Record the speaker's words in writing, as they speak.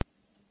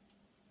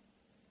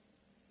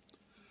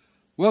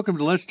Welcome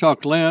to Let's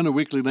Talk Land, a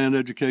weekly land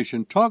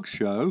education talk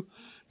show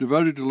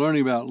devoted to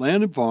learning about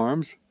land and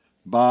farms,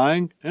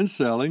 buying and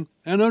selling,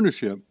 and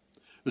ownership,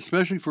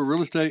 especially for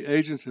real estate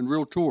agents and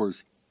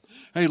realtors.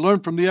 Hey,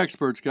 learn from the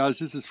experts, guys.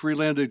 This is free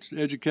land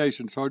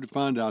education. It's hard to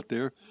find out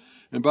there.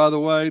 And by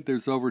the way,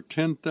 there's over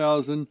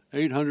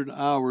 10,800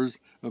 hours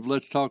of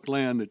Let's Talk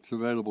Land that's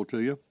available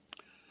to you.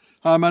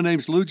 Hi, my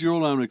name's Lou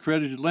Jewell. I'm an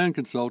accredited land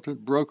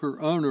consultant,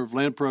 broker, owner of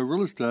Land Pro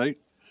Real Estate.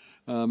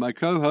 My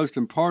co-host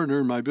and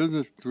partner in my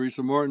business,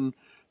 Teresa Martin,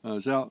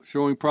 is out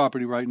showing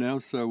property right now,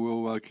 so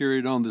we'll carry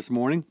it on this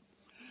morning.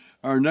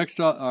 Our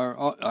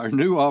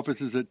new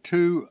office is at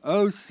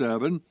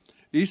 207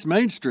 East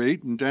Main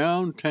Street in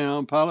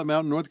downtown Pilot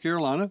Mountain, North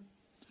Carolina.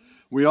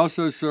 We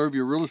also serve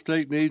your real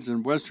estate needs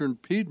in western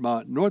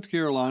Piedmont, North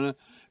Carolina,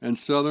 and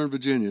southern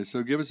Virginia,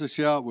 so give us a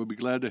shout. We'll be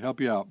glad to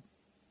help you out.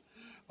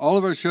 All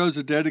of our shows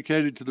are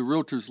dedicated to the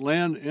Realtors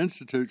Land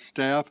Institute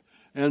staff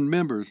and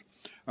members.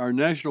 Our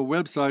national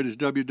website is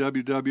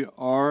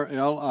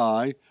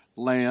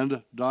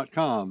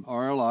www.rliland.com,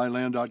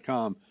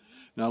 rliland.com.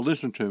 Now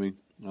listen to me.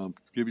 I'll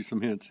give you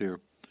some hints here.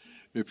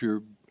 If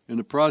you're in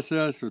the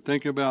process or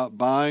thinking about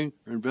buying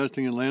or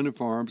investing in land and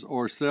farms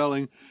or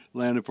selling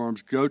land and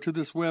farms, go to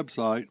this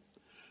website.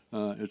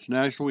 It's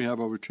national. We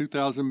have over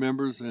 2,000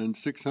 members and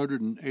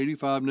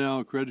 685 now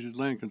accredited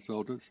land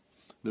consultants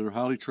that are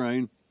highly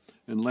trained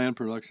in land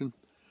production.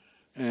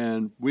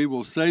 And we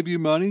will save you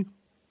money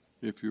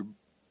if you're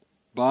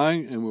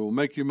buying, and we'll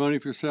make you money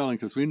if you're selling,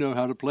 because we know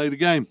how to play the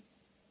game.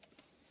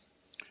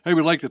 Hey,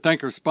 we'd like to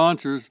thank our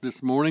sponsors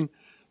this morning,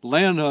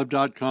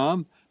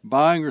 landhub.com,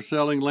 buying or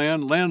selling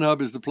land.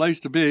 Landhub is the place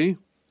to be.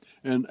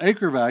 And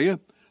Acre Value,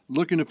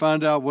 looking to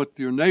find out what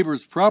your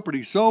neighbor's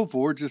property sold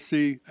for, just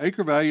see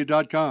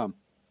acrevalue.com.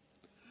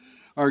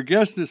 Our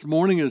guest this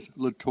morning is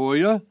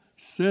LaToya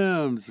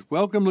Sims.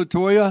 Welcome,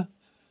 LaToya.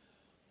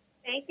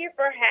 Thank you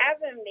for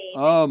having me.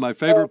 Oh, my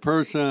favorite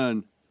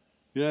person.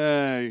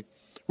 Yay.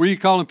 Where are you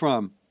calling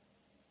from?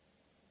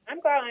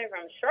 I'm calling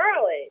from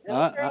Charlotte,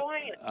 North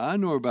Carolina. I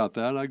know about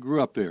that. I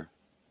grew up there.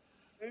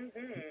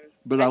 Mm-hmm.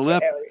 But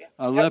That's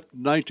I left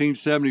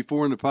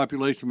 1974 and the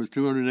population was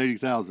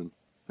 280,000.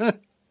 Really?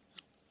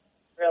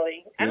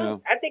 Yeah.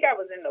 I think I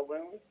was in the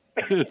womb.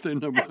 It's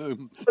in the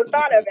room. Was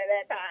thought of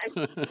at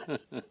that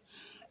time.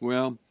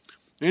 Well,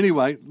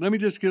 anyway, let me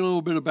just get a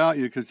little bit about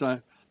you, because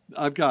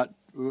I've got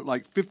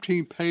like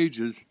 15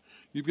 pages.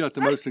 You've got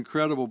the most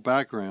incredible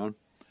background,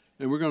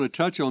 and we're going to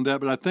touch on that.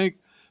 But I think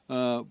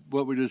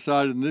what we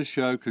decided in this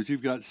show, because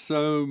you've got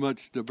so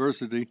much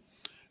diversity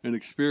and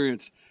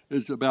experience,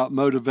 is about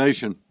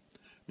motivation,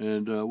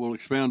 and we'll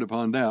expound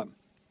upon that.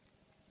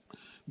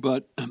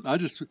 But I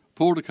just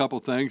pulled a couple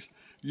things.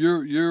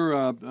 You're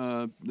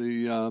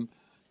the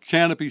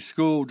Canopy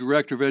School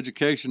Director of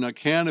Education. Now,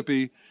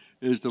 Canopy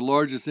is the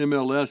largest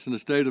MLS in the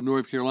state of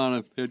North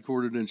Carolina,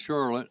 headquartered in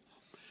Charlotte.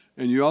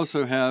 And you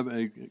also have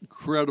an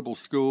incredible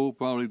school,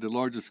 probably the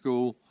largest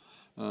school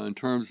in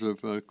terms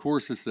of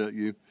courses that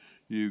you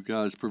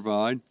guys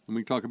provide. And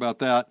we can talk about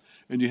that.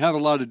 And you have a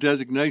lot of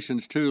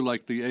designations, too,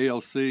 like the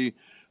ALC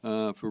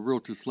for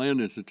Realtors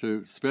Land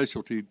Institute,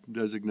 specialty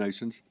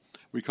designations.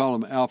 We call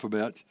them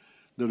alphabets,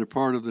 that are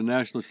part of the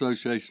National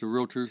Association of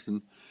Realtors.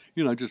 And,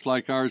 you know, just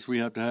like ours, we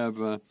have to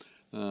have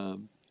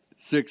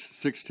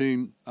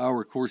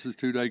 16-hour courses,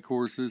 2-day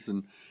courses,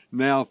 and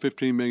now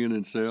 $15 million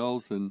in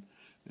sales, and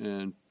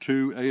 2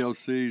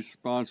 ALCs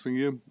sponsoring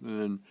you,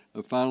 and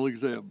a final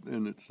exam,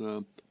 and it's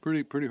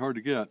pretty hard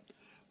to get.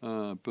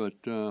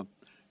 But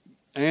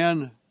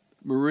Anne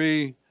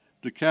Marie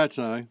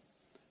DeCatzi,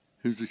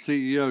 who's the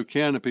CEO of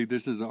Canopy,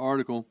 this is an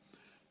article,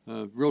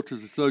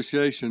 Realtors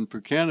Association for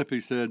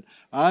Canopy said,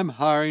 "I'm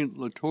hiring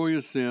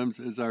LaToya Sims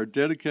as our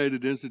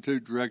dedicated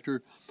institute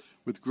director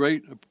with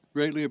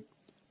greatly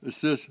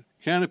assist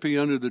Canopy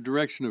under the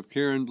direction of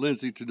Karen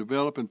Lindsay to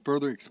develop and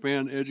further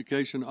expand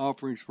education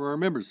offerings for our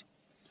members.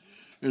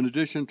 In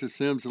addition to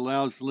Sims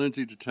allows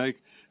Lindsay to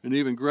take an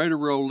even greater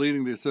role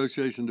leading the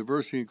association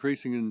diversity,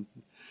 increasing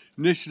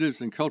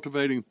initiatives, and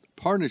cultivating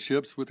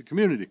partnerships with the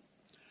community."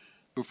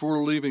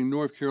 Before leaving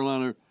North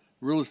Carolina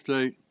Real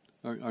Estate,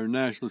 our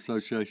national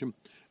association,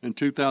 in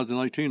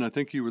 2018, I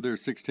think you were there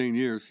 16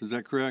 years. Is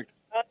that correct?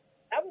 That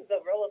was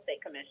the Real Estate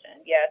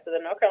Commission. Yeah, so the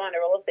North Carolina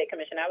Real Estate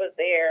Commission, I was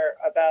there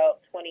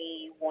about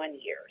 21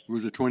 years.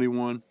 Was it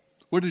 21?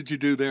 What did you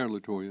do there,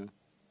 LaToya?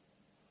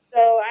 So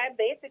I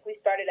basically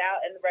started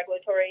out in the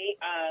regulatory,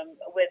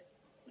 with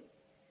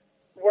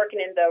working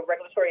in the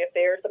regulatory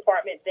affairs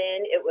department.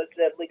 Then it was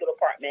the legal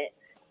department.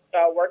 So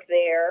I worked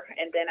there,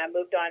 and then I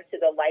moved on to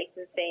the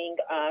licensing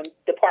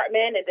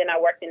department, and then I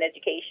worked in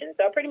education.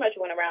 So I pretty much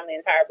went around the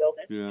entire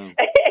building. Yeah.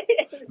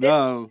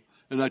 No,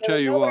 and I tell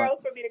you what. There was nowhere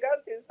else for me to go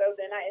to. So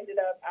then I ended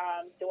up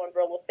doing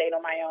real estate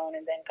on my own,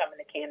 and then coming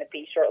to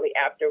Canopy shortly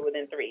after,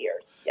 within 3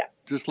 years. Yeah.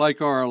 Just like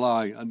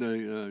RLI,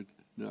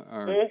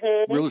 our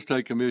real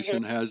estate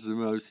commission has the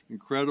most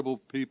incredible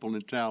people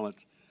and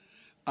talents.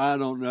 I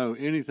don't know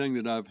anything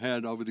that I've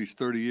had over these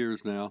 30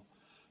 years now.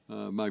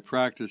 My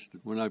practice,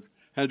 when I've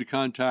had to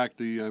contact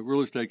the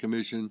real estate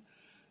commission,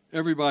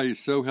 everybody is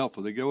so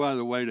helpful. They go out of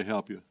their way to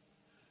help you.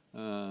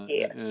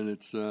 Yeah. And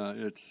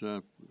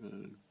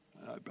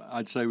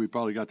I'd say we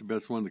probably got the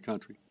best one in the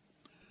country.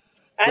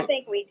 I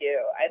think we do.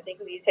 I think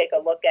if you take a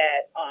look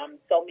at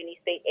so many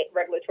state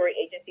regulatory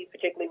agencies,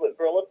 particularly with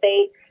real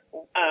estate,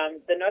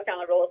 the North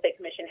Carolina Real Estate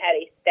Commission had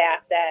a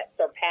staff that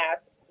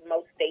surpassed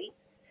most states.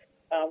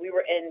 We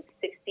were in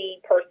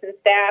 60-person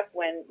staff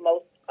when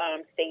most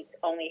states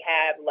only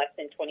have less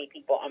than 20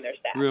 people on their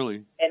staff.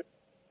 Really? And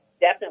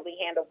definitely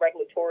handle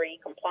regulatory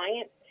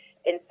compliance.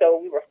 And so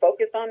we were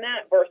focused on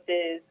that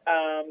versus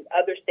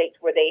other states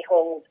where they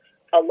hold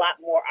a lot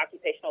more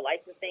occupational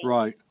licensing.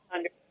 Right.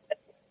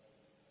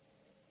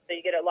 So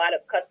you get a lot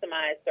of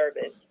customized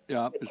service.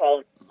 Yeah. It's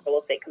called the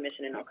Real Estate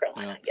Commission in North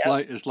Carolina. Yeah.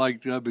 It's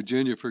like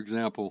Virginia, for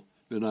example,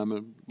 that I'm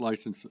a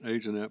licensed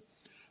agent at.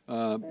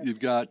 You've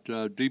got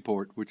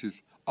Deport, which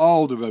is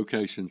all the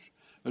vocations,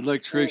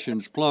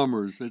 electricians,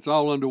 plumbers. It's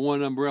all under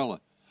one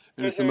umbrella.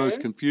 And it's the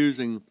most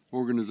confusing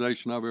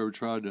organization I've ever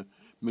tried to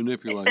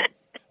manipulate.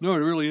 No, it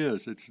really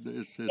is. It's yeah,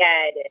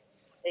 it is.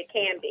 It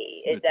can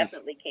be. It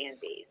definitely can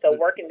be. So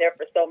working there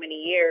for so many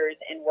years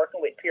and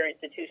working with peer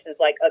institutions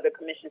like other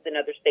commissions in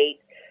other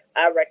states,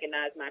 I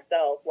recognize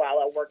myself while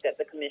I worked at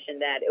the commission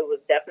that it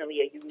was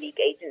definitely a unique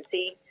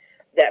agency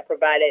that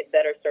provided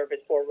better service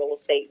for real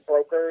estate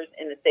brokers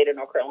in the state of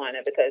North Carolina,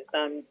 because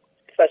some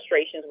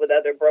frustrations with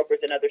other brokers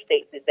in other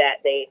states is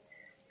that they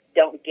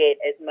don't get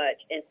as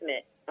much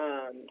intimate,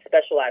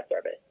 specialized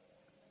service.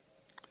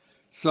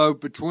 So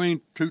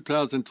between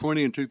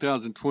 2020 and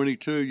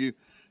 2022,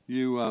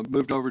 you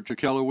moved over to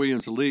Keller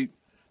Williams Elite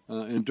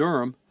in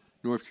Durham,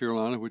 North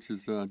Carolina, which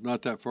is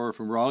not that far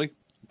from Raleigh.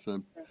 It's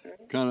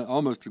kind of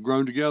almost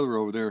grown together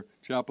over there.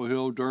 Chapel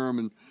Hill, Durham,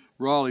 and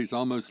Raleigh's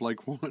almost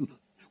like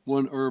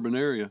one urban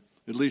area.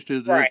 At least it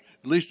is. Right.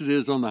 At least it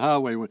is on the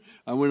highway. When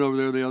I went over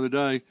there the other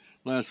day,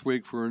 last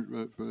week for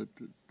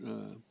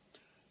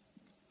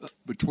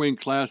between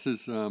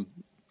classes.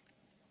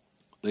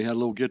 They had a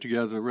little get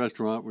together at a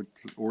restaurant with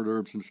hors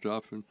d'oeuvres and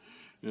stuff, and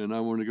I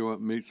wanted to go up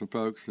and meet some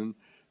folks. And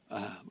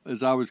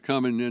as I was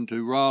coming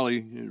into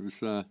Raleigh, it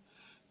was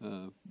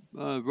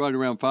right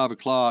around 5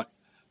 o'clock.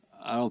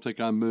 I don't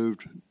think I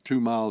moved 2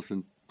 miles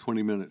in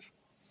 20 minutes.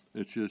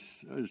 It's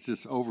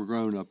just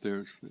overgrown up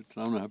there. I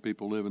don't know how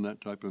people live in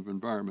that type of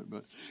environment,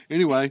 but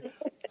anyway,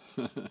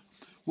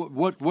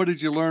 what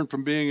did you learn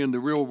from being in the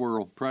real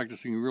world,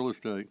 practicing real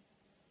estate?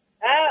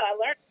 Oh, I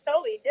learned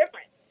totally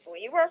different. When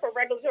you work for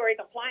regulatory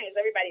compliance,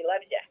 everybody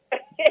loves you.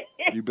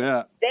 You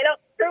bet. They don't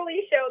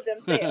truly show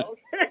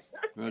themselves.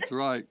 That's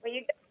right. When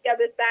you get to the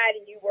other side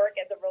and you work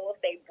as a real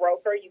estate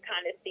broker, you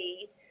kind of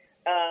see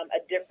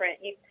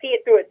you see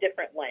it through a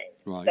different lens.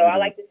 Right, so I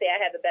like to say I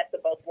had the best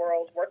of both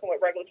worlds, working with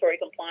regulatory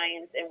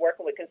compliance and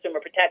working with consumer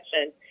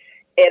protection.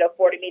 It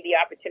afforded me the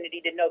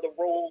opportunity to know the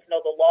rules,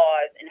 know the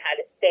laws, and how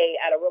to stay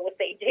out of real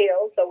estate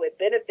jail. So it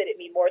benefited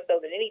me more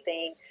so than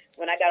anything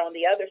when I got on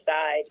the other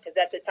side, because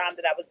at the time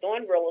that I was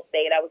doing real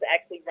estate, I was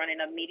actually running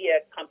a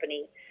media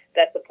company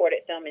that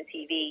supported film and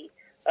TV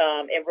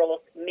and real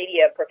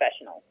media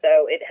professionals.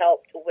 So it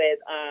helped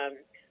with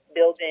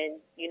building,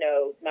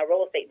 my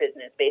real estate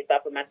business based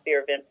off of my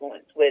sphere of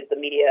influence with the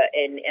media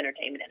and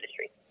entertainment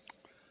industry.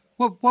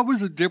 Well, what was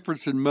the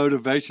difference in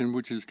motivation,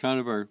 which is kind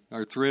of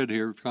our thread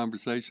here of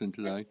conversation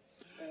today,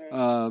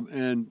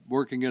 and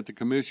working at the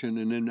commission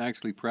and then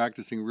actually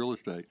practicing real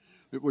estate?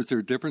 Was there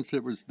a difference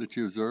that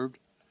you observed?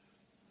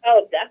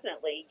 Oh,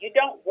 definitely. You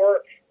don't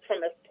work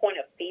from a point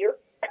of fear.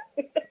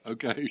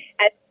 Okay.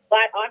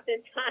 But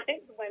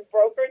oftentimes when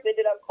brokers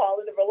ended up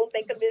calling the real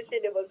estate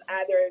commission, it was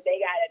either they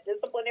got a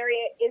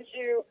disciplinary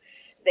issue,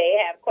 they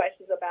have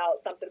questions about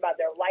something about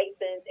their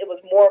license. It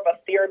was more of a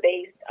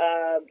fear-based,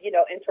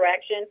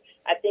 interaction.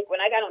 I think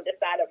when I got on this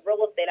side of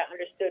real estate, I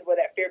understood where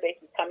that fear base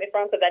was coming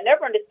from, because I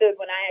never understood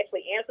when I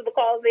actually answered the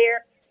calls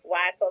there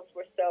why folks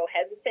were so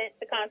hesitant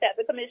to contact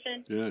the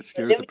commission. Yeah, it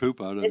scares the poop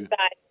out of you.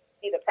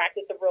 See the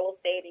practice of real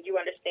estate, and you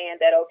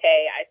understand that,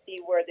 okay, I see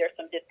where there's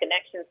some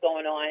disconnections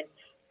going on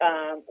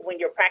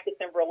when you're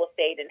practicing real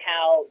estate and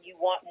how you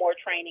want more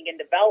training and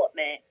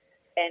development.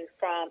 And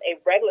from a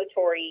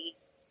regulatory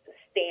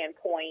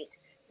standpoint,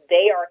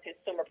 they are a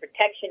consumer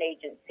protection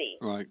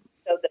agency. Right.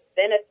 So the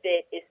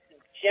benefit is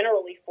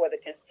generally for the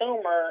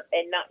consumer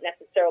and not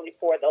necessarily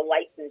for the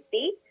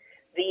licensee.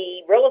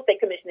 The Real Estate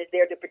Commission is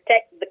there to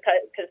protect the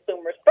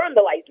consumers from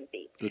the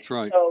licensee. That's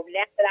right. So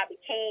now that I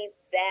became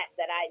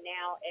that I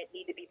now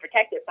need to be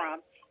protected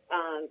from,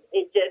 I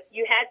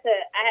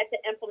had to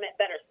implement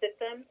better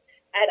systems.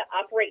 I had to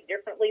operate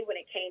differently when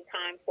it came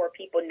time for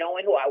people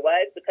knowing who I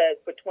was,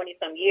 because for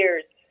 20-some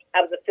years,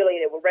 I was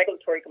affiliated with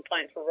regulatory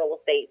compliance for real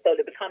estate. So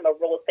to become a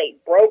real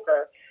estate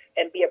broker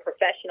and be a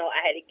professional,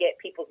 I had to get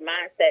people's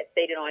mindset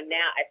stated on,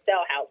 now I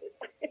sell houses.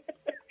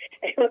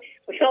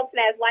 We don't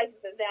finance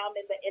licenses. Now I'm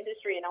in the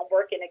industry and I'm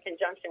working in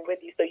conjunction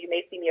with you, so you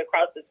may see me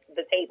across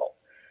the table.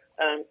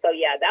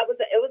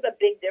 It was a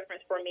big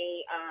difference for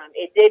me.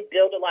 It did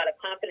build a lot of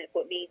confidence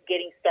with me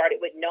getting started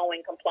with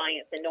knowing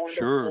compliance and knowing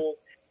the rules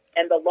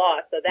and the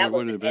law. So that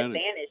was an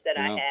advantage that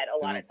I had a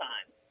lot of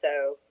times.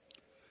 So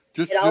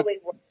it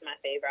always worked my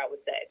favorite, I would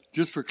say.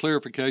 Just for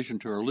clarification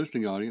to our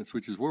listening audience,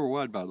 which is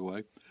worldwide, by the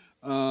way,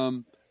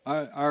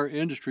 our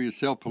industry is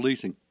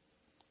self-policing.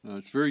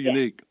 It's very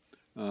unique,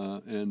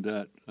 in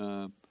that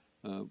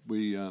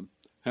we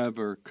have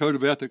our code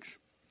of ethics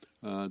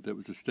that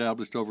was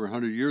established over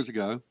 100 years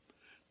ago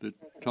that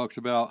talks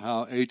about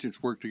how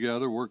agents work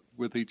together, work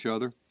with each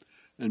other.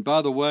 And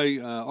by the way,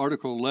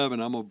 Article 11,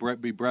 I'm going to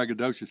be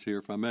braggadocious here,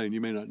 if I may, and you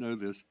may not know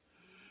this,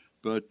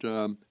 but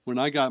when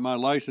I got my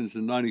license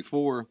in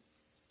 94,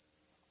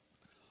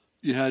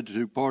 you had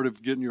to, part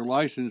of getting your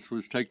license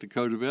was take the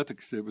code of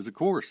ethics. It was a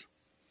course.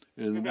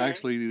 And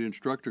actually the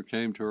instructor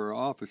came to our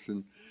office,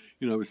 and,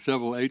 you know, it was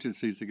several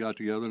agencies that got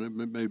together,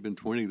 and it may have been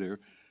 20 there.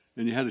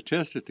 And you had a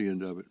test at the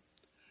end of it,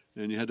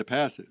 and you had to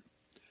pass it.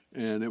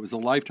 And it was a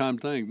lifetime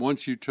thing.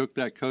 Once you took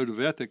that code of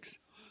ethics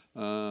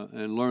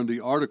and learned the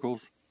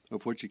articles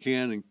of what you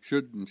can and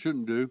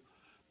shouldn't do,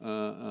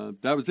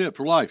 that was it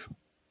for life.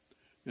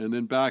 And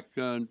then back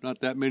not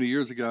that many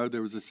years ago,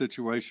 there was a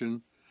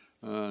situation,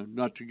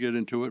 not to get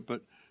into it,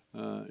 but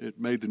it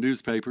made the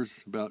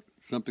newspapers about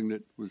something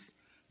that was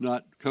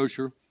not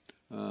kosher.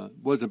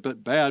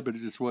 Wasn't bad, but it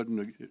just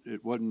wasn't.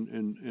 It wasn't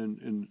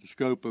in the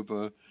scope of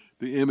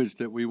the image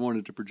that we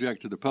wanted to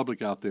project to the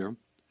public out there.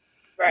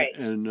 Right.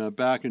 And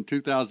back in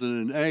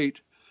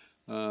 2008,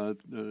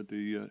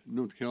 the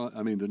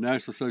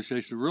National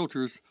Association of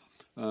Realtors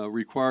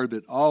required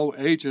that all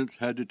agents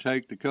had to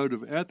take the Code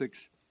of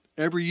Ethics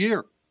every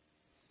year.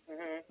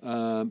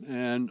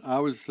 And I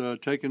was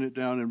taking it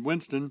down in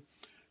Winston,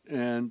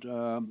 and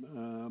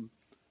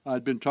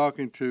I'd been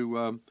talking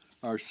to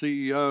our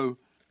CEO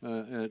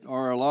at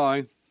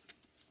RLI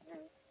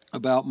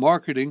about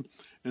marketing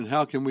and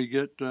how can we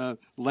get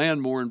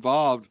land more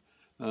involved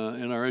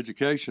in our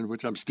education,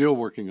 which I'm still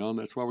working on.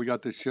 That's why we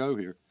got this show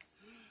here.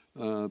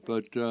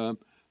 But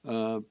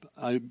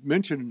I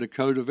mentioned the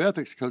Code of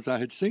Ethics because I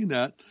had seen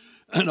that,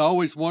 and I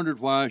always wondered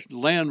why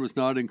land was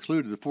not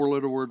included. The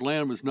four-letter word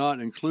land was not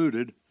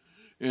included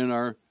in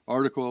our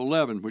Article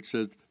 11, which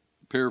says,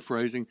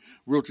 paraphrasing,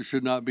 realtors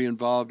should not be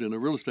involved in a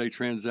real estate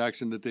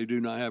transaction that they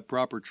do not have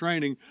proper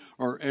training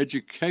or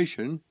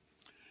education.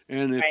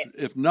 And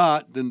if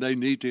not, then they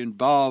need to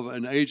involve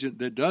an agent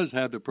that does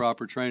have the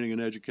proper training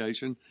and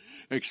education,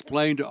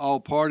 explain to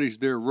all parties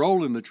their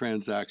role in the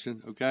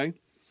transaction, okay?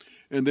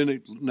 And then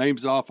it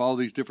names off all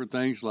these different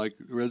things like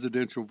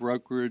residential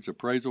brokerage,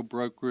 appraisal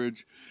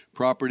brokerage,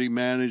 property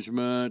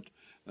management,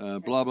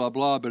 blah, blah,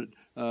 blah. But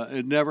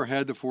it never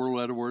had the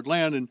four-letter word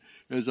land. And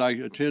as I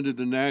attended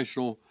the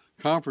national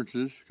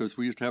conferences, because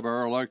we used to have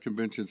our RLI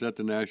conventions at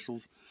the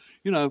nationals,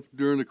 you know,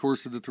 during the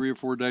course of the 3 or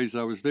 4 days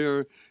I was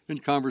there, in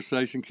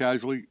conversation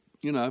casually,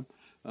 you know,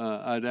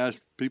 I'd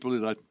ask people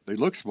that they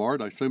look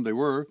smart, I assume they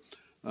were,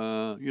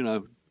 you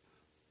know,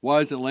 why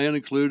isn't land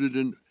included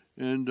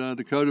in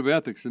the Code of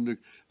Ethics? And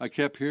I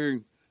kept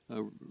hearing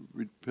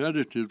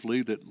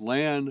repetitively that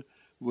land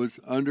was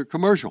under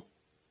commercial.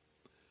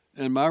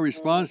 And my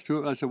response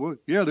to it, I said, well,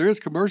 yeah, there is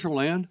commercial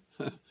land,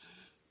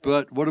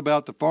 but what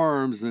about the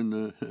farms and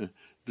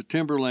the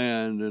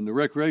timberland and the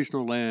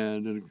recreational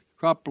land and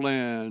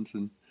croplands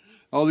and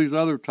all these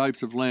other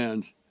types of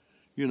lands?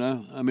 You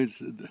know, I mean,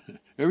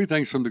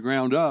 everything's from the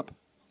ground up.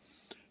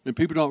 And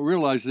people don't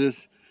realize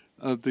this,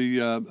 of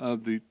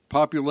the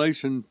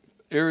population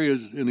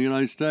areas in the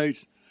United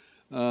States,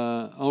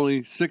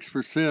 only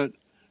 6%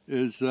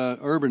 is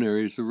urban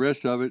areas. The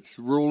rest of it's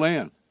rural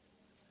land.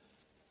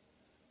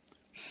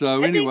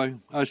 So anyway,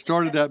 I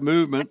started that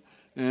movement,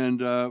 and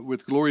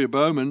with Gloria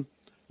Bowman,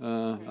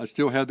 I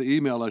still have the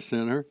email I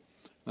sent her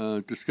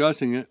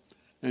discussing it,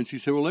 and she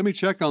said, well, let me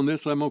check on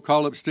this. I'm going to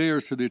call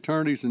upstairs to the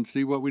attorneys and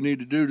see what we need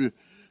to do to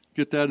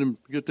get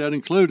that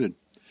included.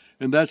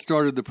 And that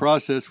started the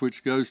process,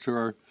 which goes to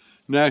our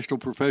National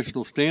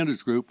Professional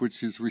Standards Group,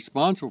 which is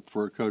responsible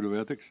for a Code of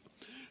Ethics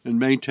and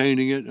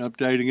maintaining it,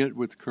 updating it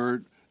with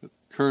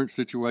current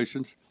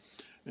situations.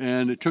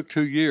 And it took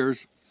 2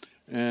 years.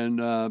 And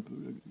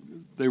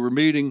they were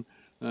meeting,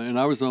 and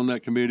I was on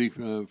that committee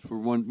for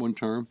one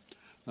term,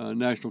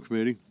 national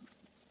committee,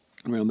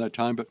 around that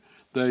time. But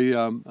they,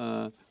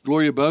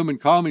 Gloria Bowman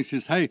called me. She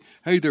says,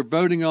 hey, they're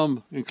voting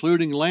on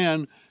including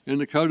land in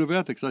the Code of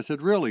Ethics. I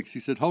said, really? She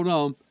said, hold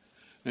on.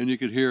 And you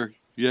could hear,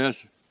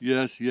 yes,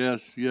 yes,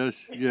 yes,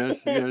 yes,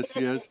 yes, yes,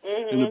 yes,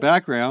 in the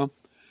background.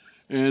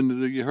 And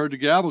you heard the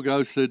gavel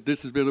go, said,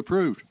 this has been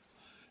approved.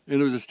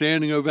 And it was a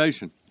standing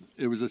ovation.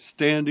 It was a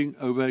standing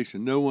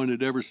ovation. No one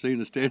had ever seen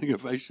a standing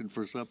ovation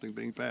for something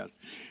being passed.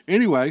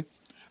 Anyway,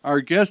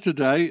 our guest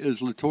today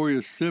is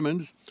LaToya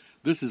Simmons.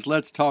 This is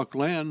Let's Talk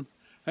Land.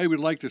 Hey, we'd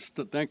like to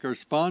thank our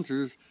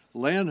sponsors,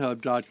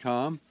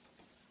 landhub.com.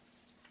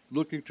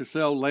 Looking to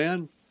sell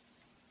land?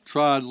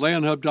 Try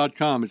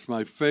landhub.com. It's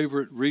my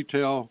favorite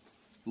retail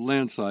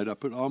land site. I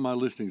put all my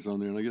listings on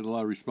there, and I get a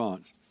lot of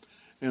response.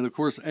 And, of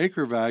course,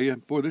 Acre Value.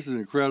 Boy, this is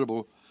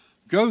incredible.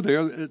 Go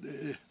there.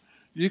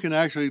 You can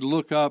actually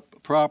look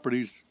up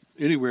properties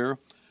anywhere.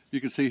 You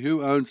can see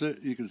who owns it.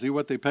 You can see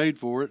what they paid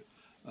for it.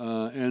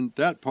 And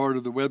that part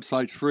of the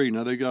website's free.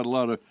 Now, they got a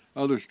lot of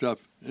other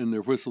stuff in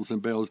their whistles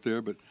and bells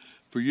there, but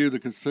for you, the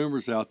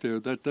consumers out there,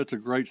 that's a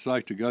great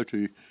site to go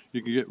to.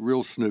 You can get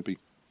real snoopy.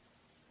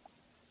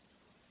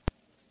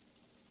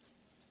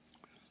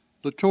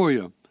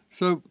 LaToya,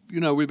 so,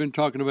 we've been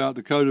talking about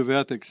the code of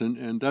ethics,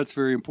 and that's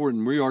very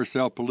important. We are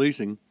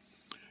self-policing,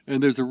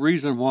 and there's a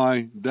reason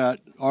why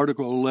that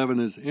Article 11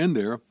 is in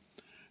there.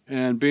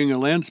 And being a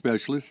land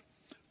specialist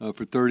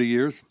for 30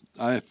 years,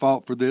 I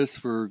fought for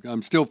this,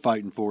 I'm still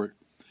fighting for it,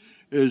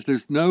 is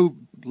there's no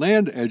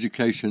land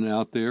education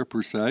out there,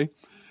 per se,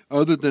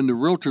 other than the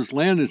Realtors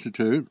Land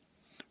Institute,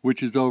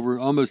 which is over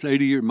almost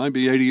 80 years, might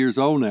be 80 years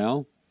old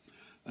now.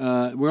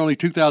 We're only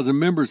 2,000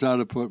 members out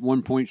of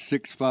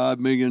 1.65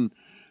 million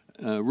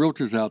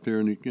realtors out there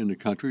in the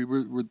country.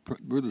 We're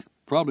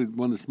probably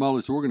one of the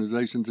smallest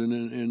organizations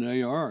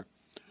in AR.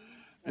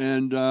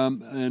 And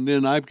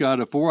then I've got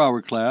a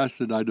 4-hour class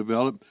that I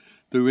developed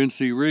through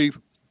NC Reef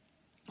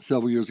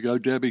several years ago.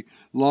 Debbie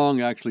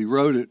Long actually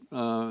wrote it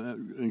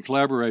and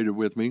collaborated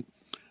with me,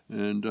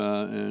 and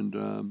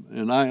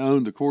I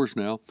own the course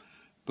now.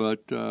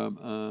 But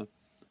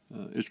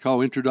it's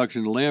called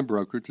Introduction to Land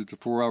Brokers. It's a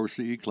 4-hour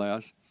CE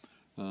class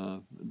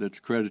that's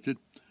accredited,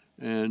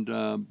 and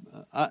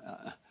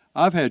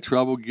I've had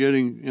trouble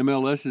getting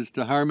MLSs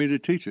to hire me to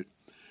teach it.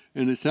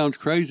 And it sounds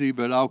crazy,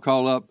 but I'll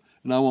call up,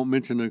 and I won't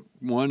mention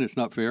one, it's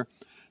not fair,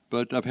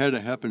 but I've had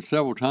it happen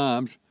several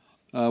times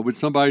with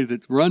somebody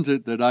that runs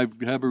it that I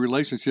have a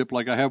relationship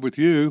like I have with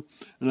you,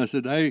 and I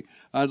said, hey,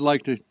 I'd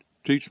like to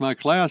teach my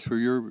class for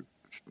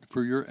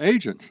your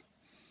agents.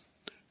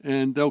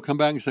 And they'll come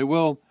back and say,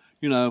 well,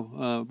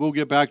 we'll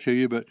get back to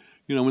you, but,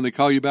 when they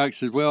call you back,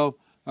 says, well,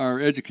 our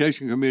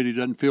education committee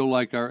doesn't feel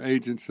like our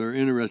agents are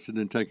interested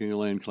in taking a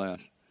land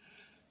class.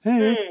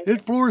 Hey,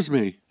 it floors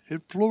me.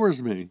 It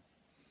floors me.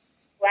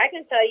 Well, I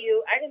can tell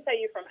you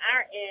from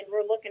our end,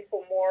 we're looking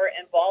for more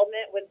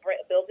involvement with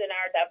building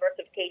our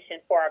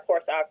diversification for our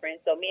course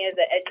offerings. So me as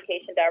the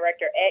education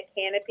director at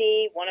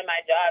Canopy, one of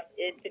my jobs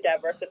is to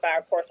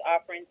diversify our course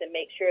offerings and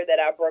make sure that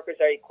our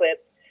brokers are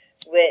equipped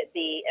with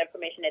the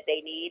information that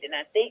they need. And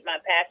I think my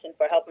passion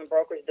for helping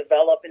brokers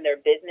develop in their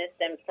business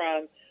stems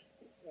from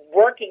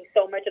working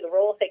so much of the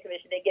real estate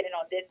commission, they get in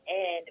on this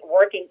end,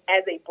 working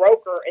as a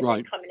broker and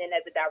then coming in as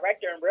a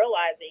director and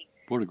realizing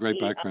what a great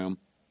background.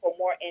 For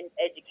more in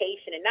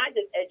education, and not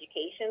just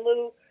education,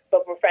 Lou,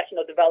 but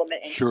professional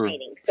development and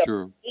training. So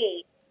for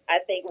me, I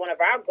think one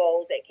of our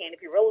goals at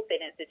Canopy Real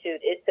Estate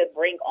Institute is to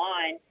bring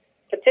on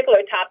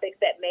particular topics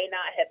that may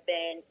not have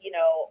been,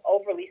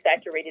 overly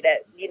saturated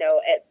at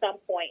some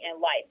point in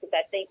life. Because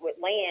I think with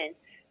land,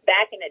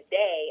 back in the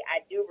day,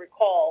 I do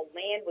recall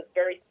land was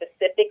very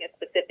specific and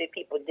specific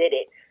people did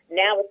it.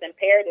 Now it's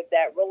imperative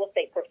that real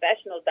estate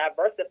professionals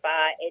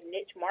diversify in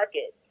niche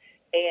markets.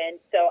 And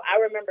so I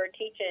remember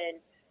teaching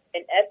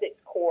an ethics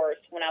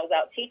course when I was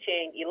out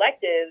teaching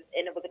electives,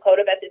 and it was a code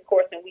of ethics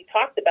course, and we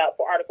talked about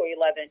for Article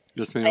 11.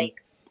 Yes, ma'am.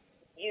 Like,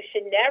 you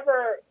should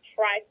never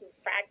try to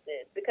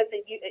practice because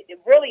it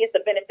really is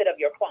the benefit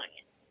of your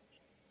client.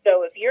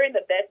 So if you're in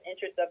the best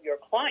interest of your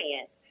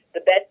client,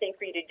 the best thing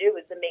for you to do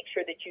is to make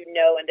sure that you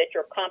know and that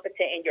you're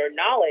competent in your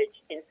knowledge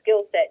and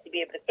skill set to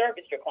be able to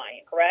service your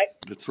client,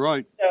 correct? That's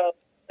right. So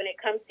when it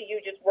comes to you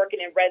just working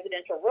in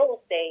residential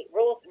real estate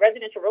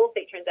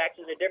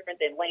transactions are different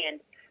than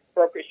land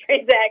brokerage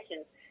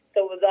transactions.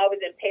 So it was always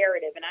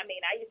imperative. And I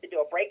used to do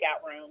a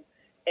breakout room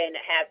and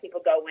have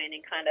people go in and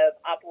kind of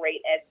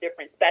operate as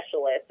different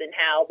specialists and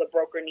how the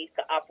broker needs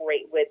to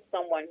operate with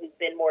someone who's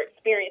been more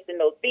experienced in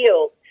those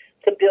fields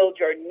to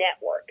build your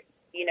network.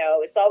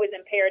 It's always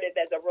imperative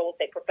as a real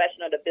estate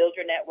professional to build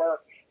your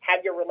network,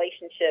 have your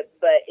relationship,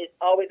 but it's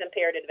always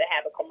imperative to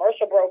have a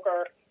commercial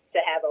broker, to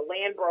have a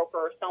land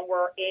broker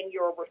somewhere in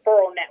your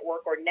referral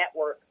network or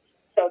network,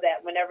 so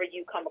that whenever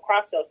you come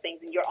across those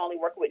things and you're only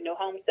working with new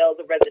home sales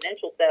or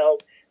residential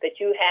sales, that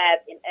you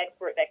have an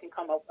expert that can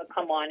come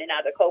on and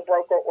either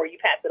co-broker or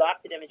you pass it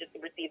off to them and just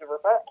receive a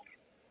referral.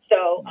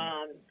 So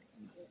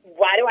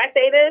why do I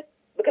say this?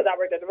 Because I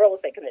worked at the real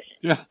estate commission.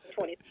 Yeah.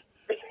 20%.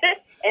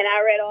 And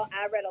I read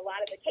a lot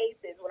of the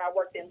cases when I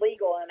worked in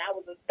legal, and I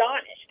was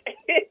astonished.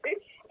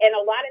 And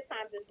a lot of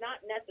times it's not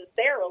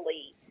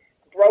necessarily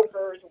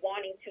brokers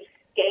wanting to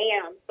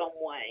scam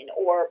someone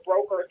or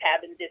brokers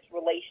having this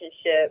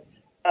relationship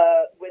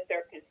with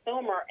their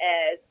consumer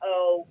as,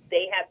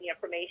 they have the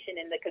information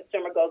and the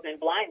consumer goes in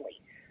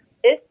blindly.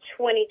 It's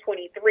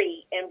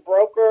 2023, and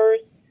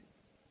brokers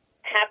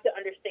have to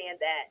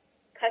understand that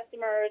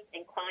customers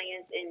and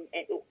clients and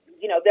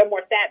they're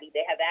more savvy.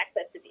 They have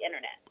access to the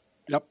internet.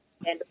 Yep.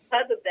 And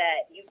because of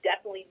that, you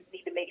definitely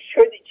need to make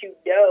sure that you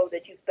know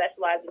that you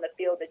specialize in the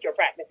field that you're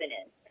practicing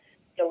in.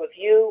 So if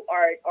you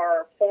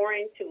are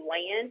foreign to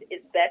land,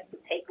 it's best to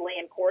take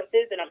land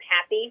courses, and I'm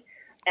happy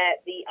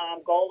at the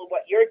goal of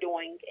what you're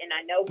doing. And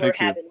I know we're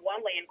having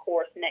one land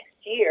course next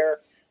year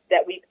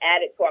that we've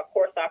added to our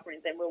course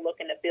offerings, and we're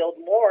looking to build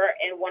more.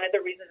 And one of the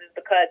reasons is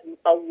because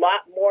a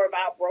lot more of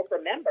our broker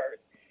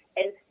members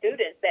and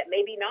students that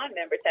may be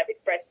non-members have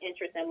expressed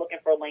interest in looking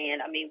for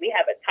land. We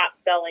have a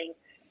top-selling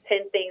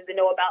 10 Things to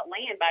Know About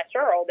Land by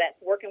Cheryl that's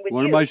working with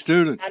one of my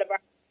students.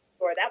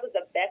 store. That was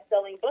the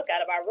best-selling book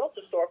out of our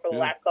realtor store for the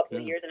last couple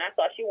of years, and I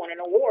saw she won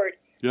an award.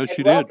 Yeah,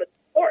 she did. For the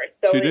course.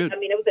 So she did. I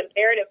mean, it was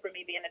imperative for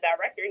me being a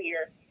director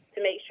here to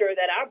make sure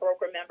that our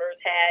broker members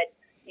had,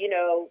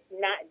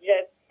 not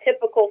just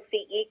typical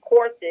CE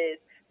courses,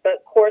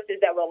 but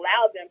courses that will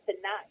allow them to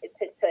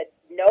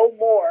know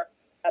more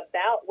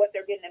about what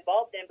they're getting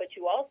involved in. But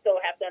you also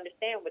have to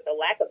understand, with the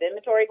lack of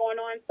inventory going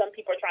on, some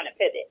people are trying to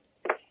pivot.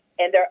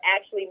 And they're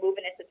actually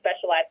moving into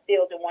specialized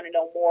fields and want to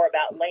know more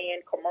about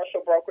land,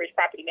 commercial brokerage,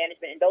 property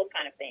management, and those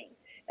kind of things.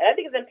 And I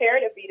think it's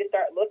imperative for you to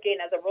start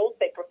looking as a real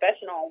estate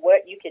professional on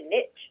what you can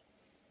niche.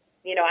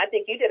 I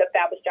think you did a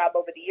fabulous job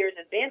over the years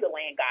as being the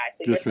land guy.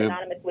 So you're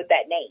synonymous with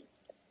that name.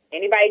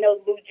 Anybody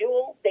knows Lou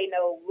Jewell, they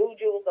know Lou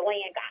Jewell's the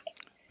land guy.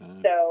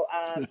 So,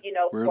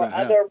 for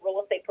other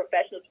real estate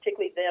professionals,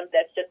 particularly them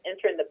that's just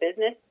entering the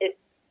business, it's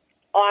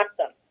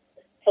awesome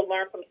to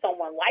learn from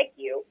someone like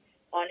you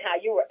on how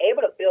you were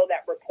able to build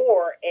that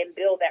rapport and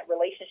build that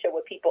relationship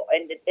with people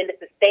and to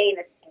sustain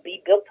and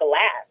be built to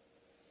last,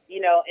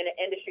 in an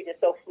industry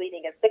that's so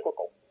fleeting and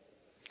cyclical.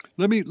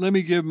 Let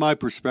me give my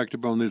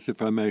perspective on this,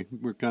 if I may.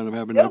 We're kind of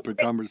having an open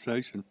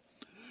conversation.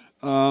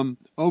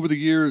 Over the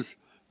years,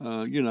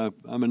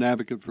 I'm an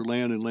advocate for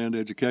land and land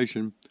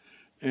education.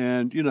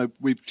 And,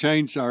 we've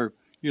changed our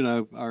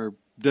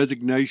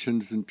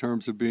designations in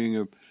terms of being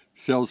a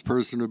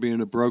salesperson or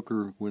being a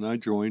broker when I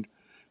joined.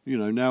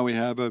 Now we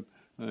have a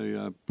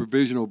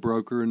provisional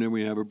broker, and then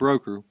we have a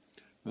broker.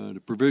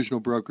 The provisional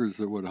brokers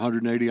are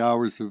 180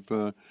 hours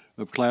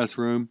of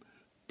classroom,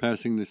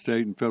 passing the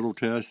state and federal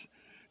tests.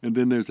 And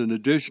then there's an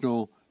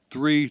additional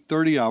 3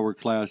 30-hour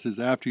classes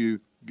after you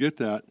get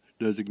that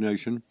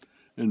designation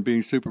and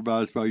being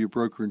supervised by your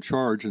broker in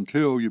charge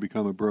until you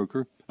become a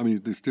broker. I mean,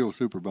 they're still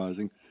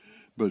supervising,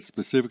 but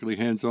specifically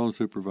hands-on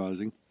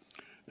supervising,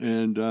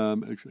 and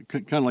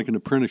kind of like an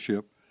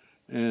apprenticeship.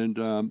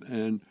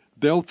 And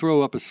they'll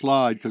throw up a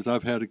slide, because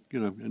I've had,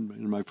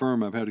 in my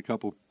firm, I've had a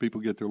couple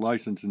people get their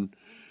license, and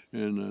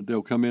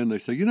they'll come in. They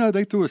say,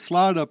 they threw a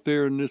slide up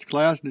there in this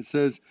class, and it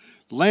says,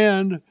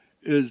 land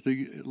is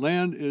the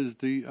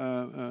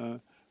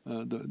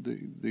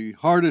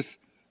hardest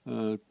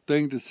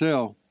thing to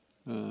sell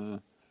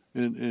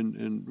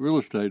in real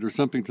estate, or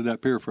something to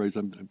that paraphrase.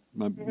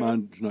 My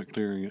mind's not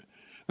clearing it.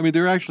 I mean,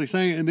 they're actually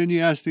saying, and then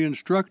you ask the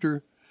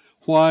instructor,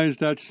 why is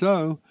that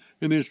so?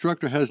 And the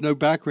instructor has no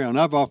background.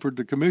 I've offered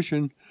the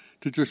commission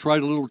to just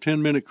write a little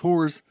 10-minute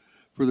course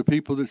for the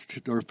people or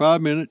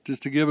 5-minute,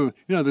 just to give them,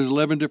 there's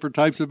 11 different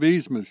types of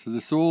easements. The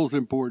soil's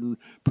important,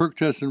 perk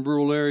tests in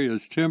rural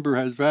areas, timber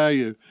has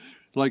value,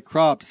 like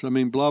crops. I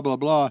mean, blah, blah,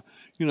 blah,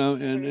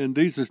 and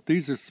these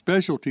are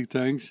specialty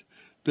things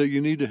that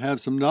you need to have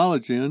some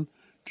knowledge in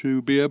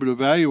to be able to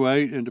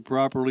evaluate and to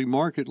properly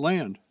market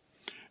land.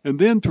 And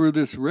then through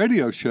this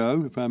radio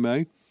show, if I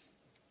may,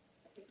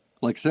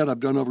 like I said, I've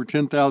done over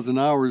 10,000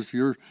 hours,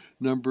 your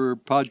number,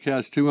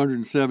 podcast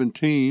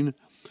 217,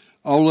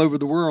 all over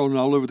the world and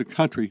all over the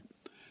country.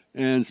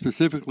 And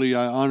specifically,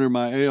 I honor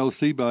my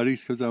ALC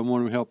buddies because I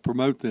want to help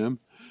promote them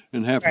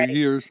and have for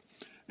years.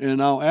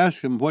 And I'll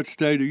ask them, what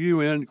state are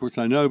you in? Of course,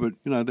 I know, but,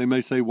 they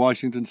may say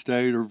Washington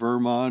State or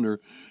Vermont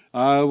or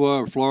Iowa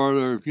or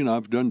Florida.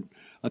 Or,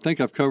 I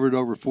think I've covered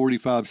over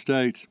 45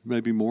 states,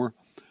 maybe more.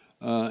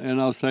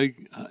 And I'll say,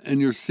 in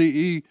your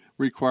CE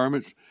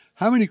requirements,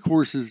 how many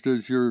courses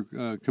does your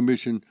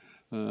commission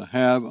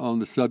have on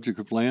the subject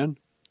of land?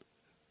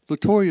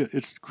 LaToya,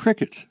 it's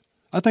crickets.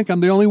 I think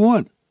I'm the only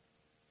one.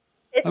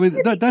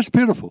 That's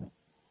pitiful.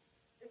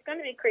 It's going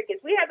to be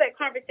crickets. We had that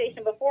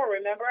conversation before,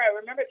 remember? I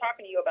remember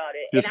talking to you about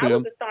it. Yes, and I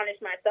was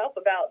astonished myself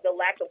about the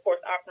lack of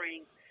course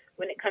offerings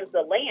when it comes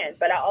to land.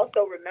 But I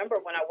also remember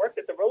when I worked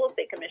at the Real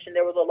Estate Commission,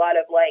 there was a lot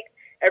of,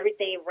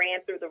 everything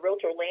ran through the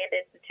Realtor Land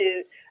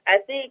Institute. I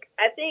think,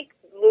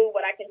 Lou,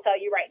 what I can tell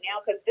you right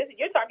now, because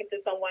you're talking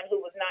to someone who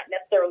was not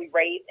necessarily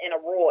raised in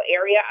a rural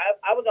area.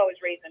 I was always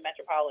raised in a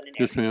metropolitan area.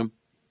 Yes, ma'am.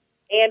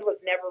 And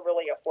was never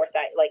really a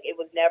foresight. It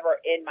was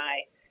never in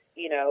my,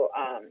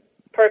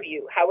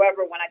 purview.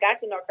 However, when I got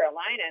to North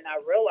Carolina and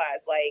I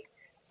realized,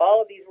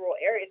 all of these rural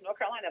areas, North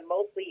Carolina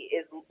mostly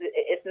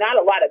it's not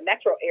a lot of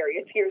metro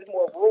areas. Here's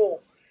more rural,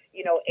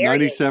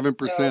 areas. 97%.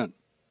 So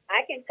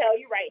I can tell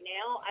you right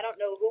now, I don't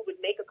know who would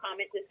make a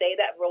comment to say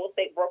that real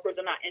estate brokers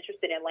are not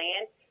interested in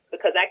land,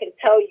 because I can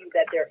tell you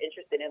that they're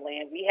interested in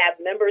land. We have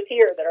members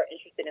here that are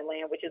interested in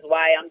land, which is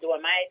why I'm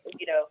doing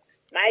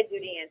my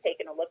duty and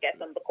taking a look at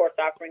some of the course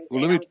offerings.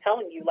 Well, I'm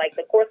telling you,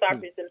 the course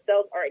offerings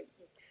themselves are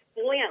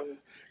slim.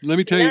 Let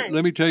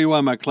me tell you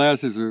why my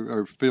classes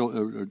are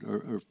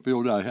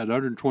filled out. I had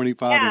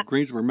 125 in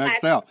Greensboro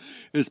maxed out.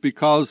 It's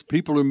because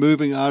people are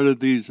moving out of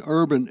these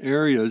urban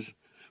areas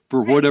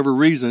for whatever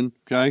reason,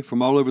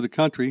 from all over the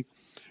country,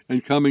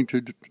 and coming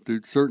to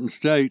certain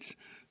states,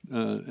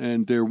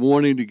 and they're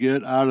wanting to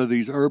get out of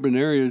these urban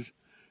areas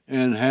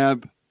and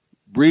have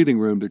breathing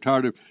room. They're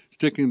tired of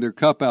sticking their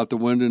cup out the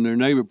window and their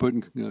neighbor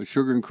putting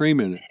sugar and cream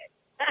in it.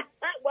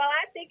 Well,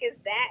 I think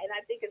it's that, and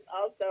I think it's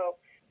also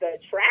the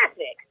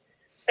traffic.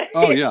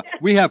 Oh yeah,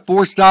 we have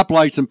 4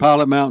 stoplights in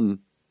Pilot Mountain.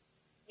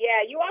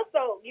 Yeah, you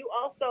also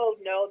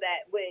know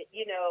that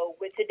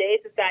with today's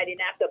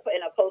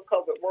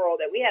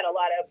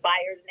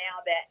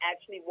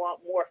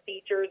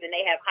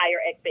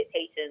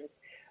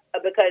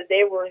because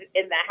they were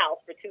in the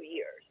house for 2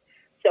 years.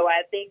 So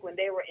I think when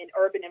they were in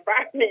urban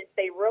environments,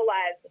 they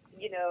realized,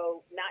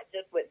 not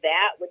just with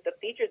the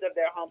features of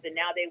their homes, and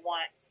now they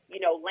want,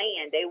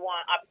 land. They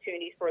want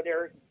opportunities for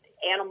their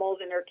animals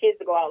and their kids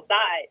to go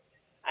outside.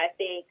 I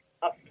think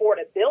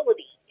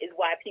affordability is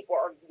why people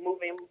are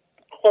moving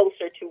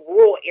closer to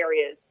rural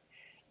areas,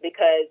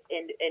 because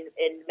in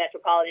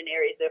metropolitan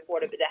areas, the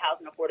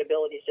housing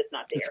affordability is just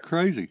not there. It's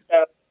crazy.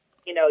 So,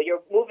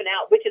 you're moving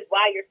out, which is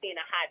why you're seeing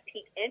a high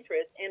peak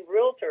interest in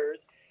realtors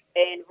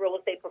and real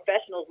estate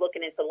professionals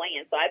looking into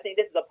land. So I think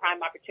this is a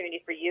prime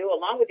opportunity for you,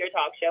 along with your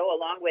talk show,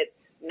 along with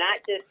not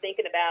just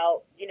thinking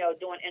about,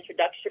 doing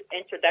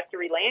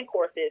introductory land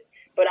courses,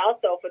 but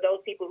also for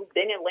those people who've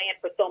been in land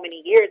for so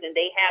many years and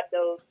they have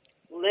those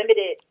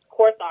limited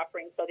course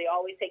offerings. So they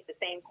always take the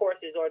same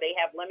courses, or they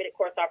have limited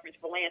course offerings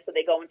for land. So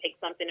they go and take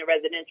something in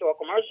residential or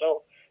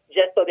commercial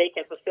just so they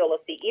can fulfill a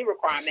CE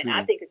requirement. Sure.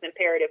 I think it's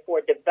imperative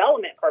for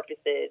development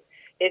purposes,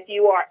 if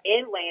you are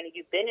in land and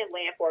you've been in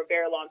land for a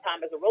very long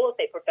time as a real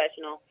estate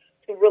professional,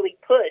 to really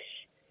push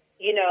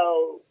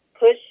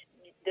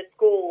the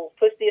schools,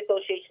 push the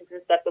associations and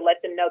stuff, to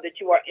let them know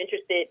that you are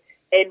interested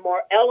in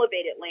more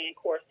elevated land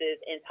courses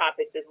and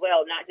topics as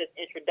well, not just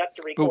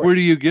introductory courses. But where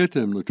do you get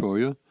them,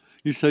 LaToya?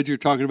 You said you're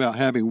talking about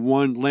having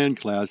one land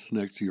class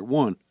next year.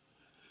 One.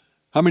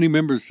 How many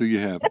members do you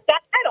have? That's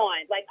that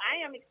on. Like,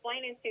 I am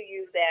explaining to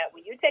you that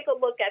when you take a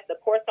look at the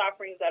course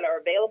offerings that are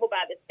available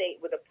by the state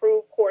with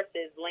approved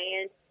courses,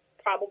 land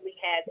probably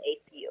has a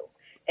few.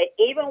 And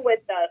even with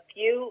the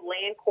few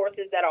land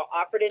courses that are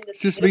offered in the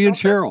It's just me and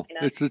Cheryl.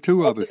 It's the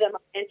two of us. Most of them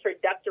are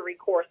introductory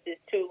courses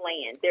to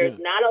land. There's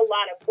not a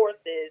lot of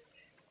courses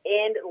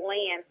in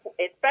land,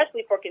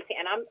 especially for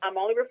and I'm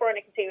only referring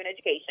to continuing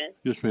education.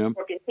 Yes, ma'am.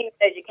 For continuing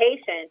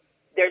education,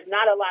 there's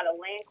not a lot of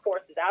land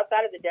courses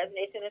outside of the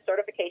designation and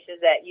certifications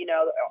that,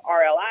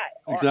 RLI.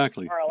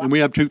 Exactly. RLI. And we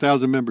have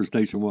 2,000 members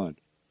nationwide.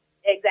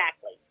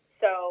 Exactly.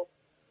 So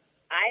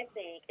I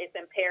think it's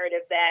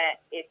imperative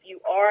that if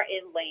you are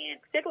in land,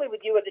 particularly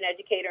with you as an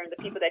educator and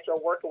the people that you're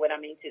working with,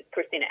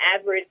 Christina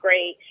Asbury is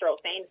great, Cheryl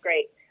Sain's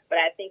great, but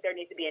I think there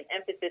needs to be an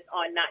emphasis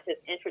on not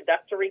just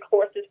introductory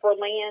courses for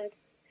land.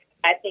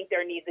 I think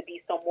there needs to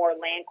be some more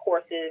land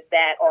courses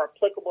that are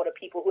applicable to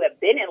people who have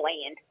been in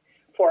land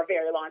for a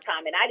very long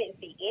time. And I didn't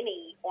see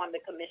any on the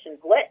commission's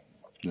list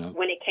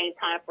when it came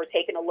time for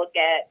taking a look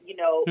at,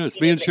 Yeah,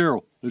 it's me and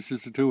Cheryl. It's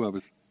just the two of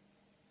us.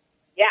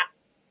 Yeah,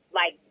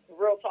 like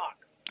real talk.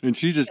 And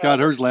she just got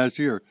hers last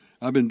year.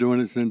 I've been doing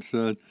it since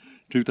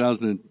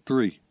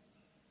 2003.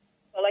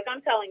 So like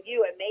I'm telling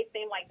you, it may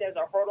seem like there's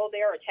a hurdle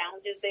there or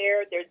challenges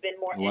there. There's been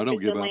more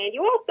interest in land.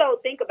 You also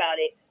think about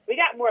it. We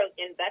got more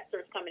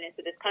investors coming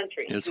into this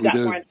country. Yes, we got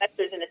do. more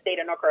investors in the state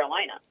of North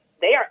Carolina.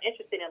 They are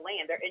interested in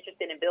land. They're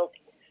interested in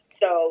building.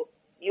 So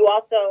you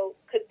also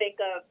could think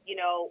of,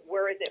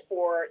 where is it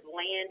for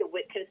land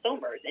with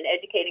consumers and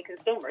educating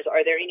consumers?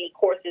 Are there any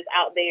courses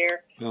out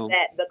there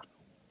that the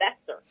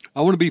investor?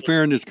 I want to be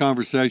fair in this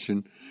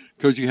conversation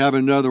because you have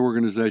another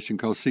organization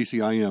called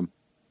CCIM.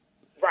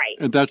 Right.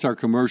 And that's our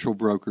commercial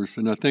brokers.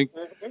 And I think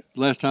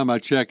last time I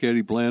checked,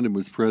 Eddie Blandon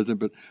was president,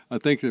 but I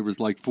think there was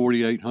like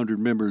 4,800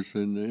 members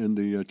in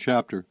the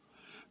chapter.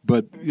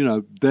 But,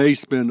 they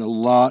spend a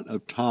lot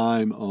of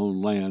time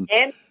on land.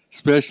 And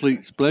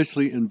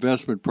especially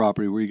investment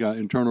property where you got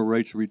internal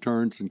rates of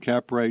returns and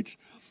cap rates,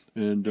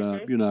 and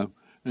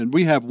and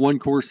we have one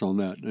course on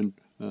that, and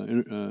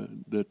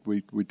that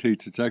we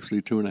teach. It's actually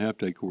a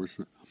 2.5-day course,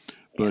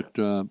 but it's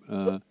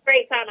a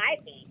great time. I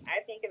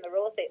think in the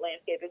real estate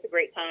landscape, it's a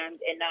great time,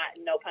 and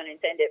no pun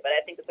intended, but I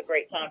think it's a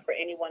great time for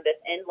anyone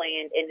that's in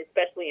land, and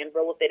especially in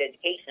real estate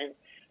education,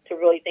 to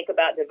really think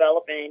about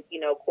developing,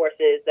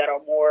 courses that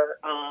are more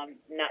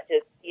not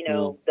just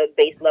the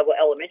base level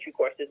elementary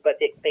courses, but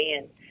to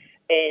expand.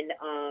 And,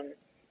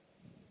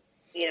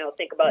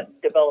 think about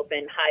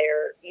developing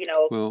higher,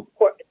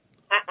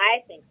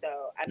 I think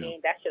so. I mean,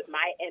 that's just in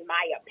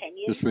my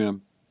opinion. Yes,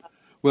 ma'am.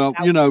 Well,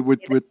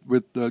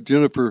 with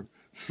Jennifer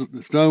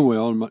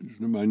Stonewell,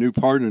 my new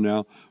partner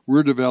now,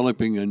 we're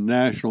developing a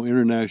international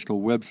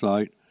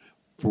website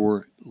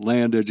for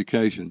land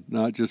education,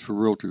 not just for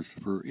realtors,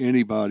 for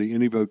anybody,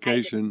 any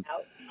vocation.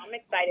 I'm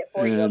excited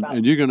for you about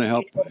and you're going to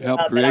help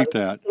create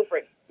that.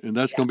 And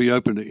that's going to be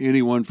open to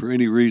anyone for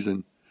any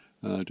reason.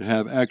 To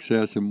have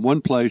access in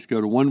one place,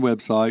 go to one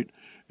website,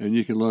 and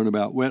you can learn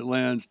about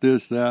wetlands,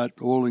 this, that,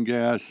 oil and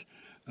gas,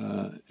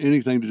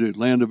 anything to do,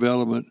 land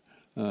development,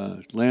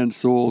 land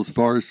soils,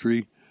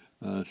 forestry,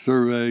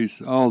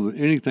 surveys,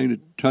 anything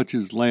that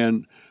touches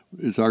land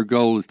is our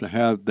goal, is to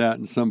have that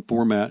in some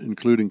format,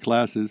 including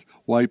classes,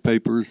 white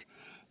papers,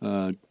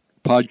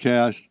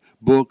 podcasts,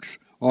 books,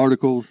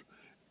 articles,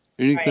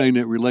 anything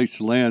that relates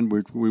to land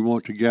we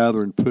want to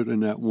gather and put in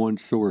that one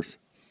source.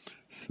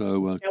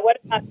 So, now what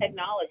about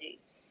technology?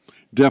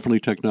 Definitely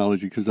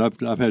technology, because I've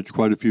had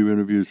quite a few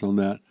interviews on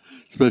that,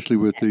 especially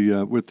with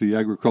the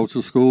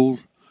agricultural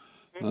schools,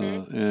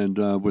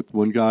 and with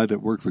one guy that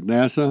worked with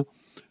NASA,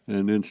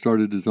 and then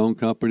started his own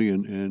company,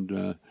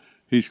 and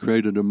he's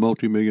created a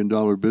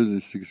multi-million-dollar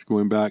business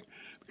going back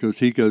because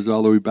he goes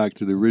all the way back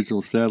to the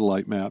original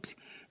satellite maps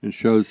and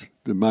shows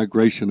the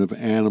migration of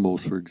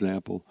animals, for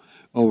example,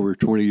 over a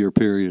 20-year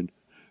period,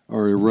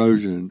 or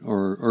erosion,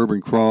 or urban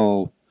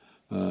crawl.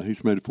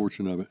 He's made a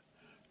fortune of it.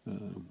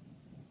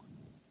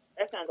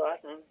 That sounds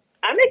awesome.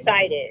 I'm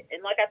excited.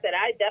 And like I said,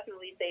 I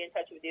definitely stay in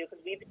touch with you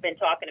because we've been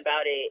talking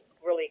about it,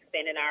 really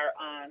expanding our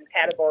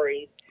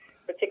categories,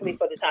 particularly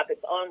for the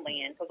topics on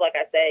land. Because like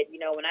I said,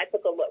 when I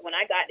took a look, when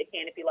I got to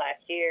Canopy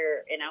last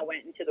year and I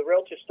went into the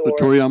realtor store.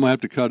 LaToya, I'm going to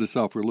have to cut us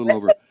off. We're a little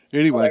over.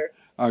 Anyway,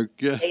 our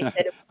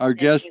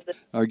guest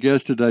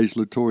today is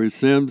LaToya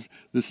Sims.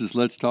 This is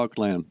Let's Talk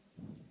Land.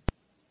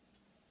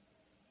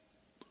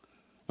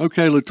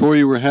 Okay,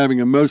 LaToya, we're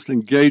having a most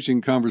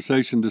engaging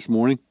conversation this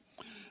morning.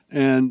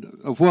 And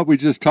of what we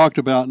just talked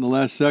about in the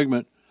last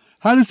segment,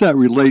 how does that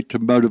relate to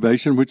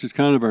motivation, which is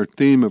kind of our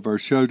theme of our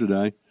show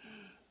today?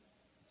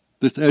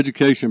 This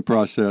education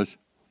process,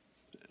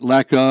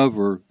 lack of,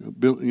 or Well,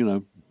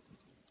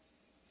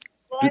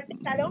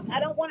 I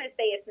don't want to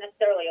say it's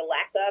necessarily a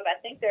lack of. I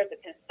think there's a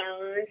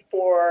concern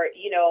for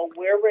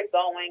where we're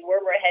going, where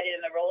we're headed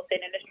in the real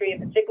estate industry,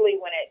 and particularly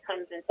when it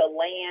comes into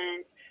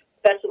land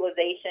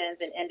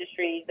specializations and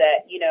industries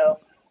that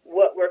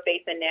what we're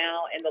facing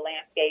now in the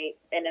landscape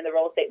and in the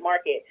real estate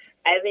market.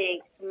 I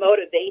think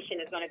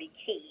motivation is going to be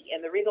key.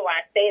 And the reason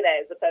why I say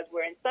that is because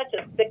we're in such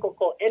a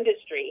cyclical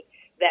industry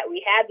that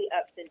we have the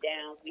ups and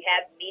downs. We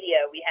have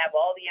media. We have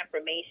all the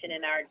information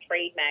in our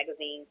trade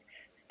magazines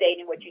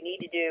stating what you need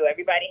to do.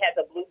 Everybody has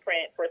a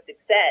blueprint for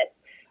success.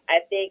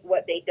 I think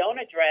what they don't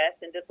address,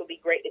 and this will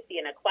be great to see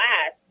in a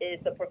class,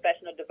 is the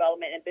professional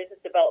development and business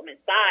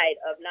development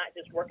side of not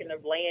just working the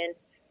land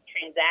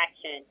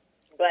transaction,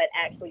 but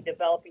actually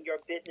developing your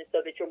business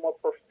so that you're more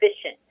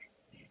proficient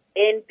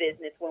in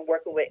business when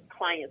working with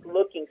clients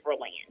looking for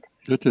land.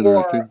 That's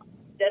interesting. Or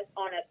just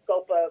on a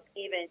scope of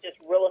even just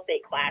real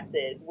estate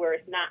classes where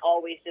it's not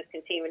always just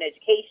continuing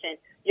education.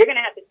 You're going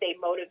to have to stay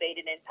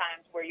motivated in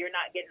times where you're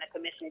not getting a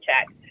commission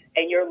check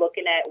and you're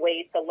looking at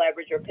ways to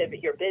leverage or pivot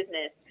your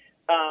business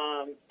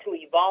to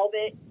evolve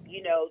it,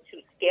 to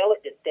scale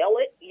it, to sell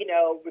it,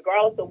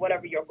 regardless of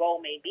whatever your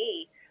goal may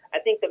be. I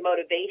think the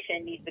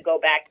motivation needs to go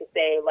back to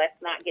say, let's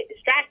not get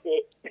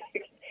distracted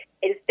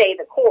and stay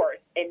the course,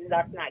 and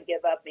let's not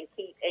give up and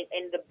keep.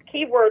 And the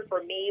key word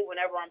for me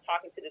whenever I'm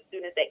talking to the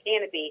students at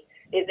Canopy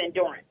is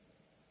endurance,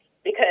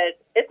 because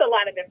it's a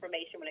lot of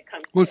information when it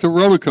comes to Well, it's a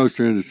roller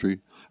coaster industry.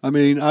 I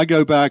mean, I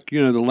go back,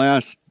 the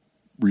last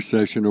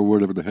recession or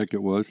whatever the heck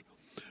it was.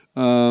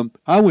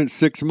 I went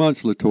 6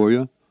 months,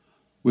 LaToya,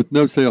 with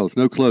no sales,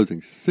 no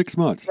closings. 6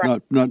 months,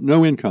 right. not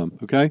no income,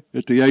 okay?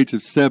 At the age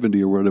of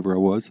 70 or whatever I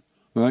was.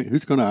 Right?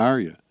 Who's going to hire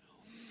you?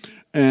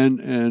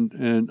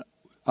 And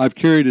I've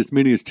carried as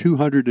many as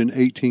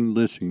 218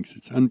 listings.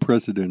 It's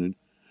unprecedented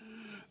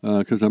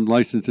because I'm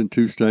licensed in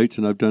 2 states,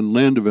 and I've done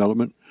land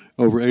development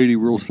over 80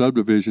 rural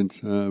subdivisions.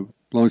 As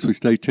long as we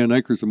stay 10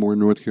 acres or more in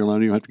North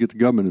Carolina, you don't have to get the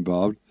government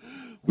involved,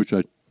 which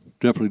I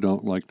definitely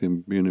don't like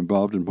them being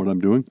involved in what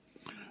I'm doing.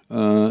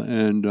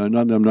 And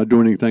not that I'm not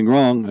doing anything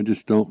wrong. I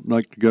just don't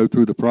like to go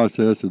through the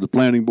process of the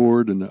planning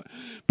board and the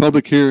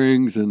public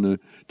hearings and the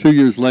 2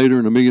 years later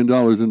and $1 million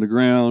in the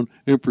ground,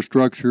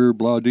 infrastructure,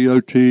 blah,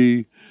 DOT,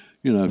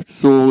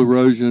 soil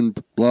erosion,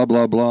 blah,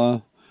 blah,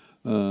 blah,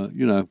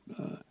 and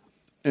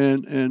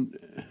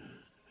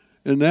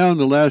now in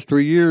the last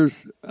 3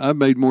 years, I've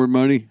made more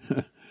money.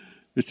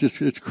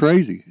 It's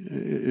crazy.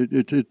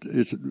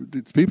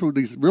 It's people,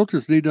 these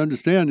realtors need to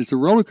understand it's a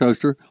roller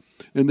coaster.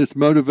 And this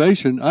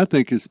motivation, I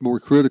think, is more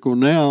critical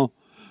now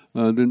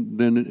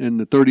than in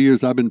the 30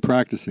 years I've been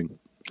practicing,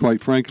 quite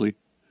frankly,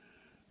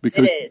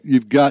 because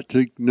you've got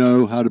to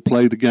know how to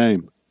play the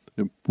game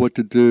and what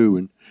to do.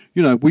 And,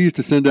 we used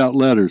to send out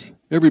letters.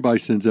 Everybody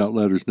sends out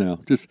letters now,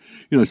 just,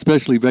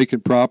 especially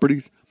vacant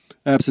properties.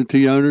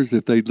 Absentee owners,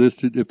 if they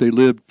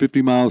live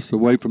 50 miles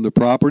away from the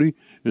property,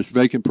 it's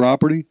vacant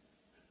property,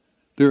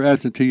 they're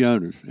absentee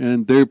owners,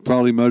 and they're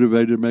probably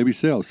motivated to maybe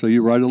sell. So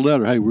you write a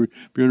letter, hey, if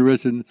you're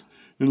interested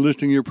in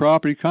listing your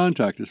property,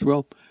 contact us.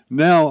 Well,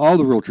 now all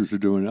the realtors are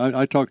doing it.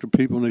 I talk to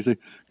people and they say,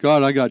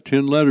 God, I got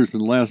 10 letters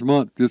in the last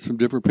month just from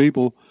different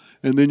people.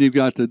 And then you've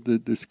got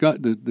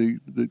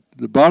the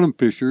bottom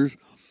fishers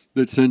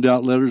that send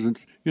out letters and,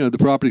 the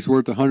property's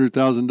worth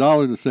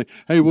 $100,000 and say,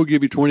 hey, we'll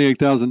give you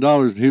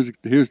 $28,000.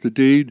 Here's the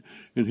deed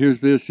and here's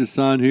this, just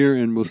sign here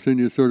and we'll send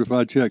you a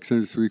certified check as soon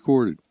as it's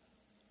recorded.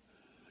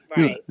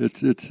 Right.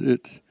 It's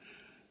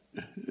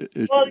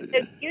well,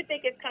 if you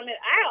think it's coming,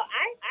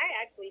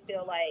 I actually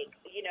feel like,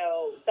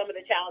 some of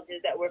the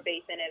challenges that we're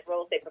facing as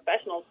real estate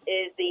professionals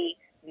is the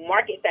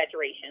market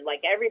saturation.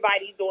 Like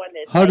everybody's doing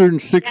this.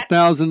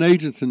 106,000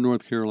 agents in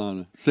North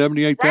Carolina,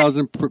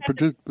 78,000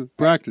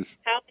 practice.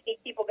 How many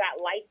people got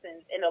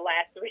licensed in the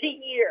last 3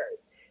 years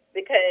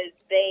because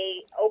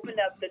they opened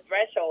up the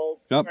threshold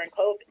during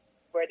COVID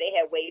where they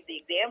had waived the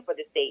exam for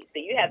the state. So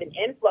you have an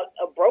influx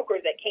of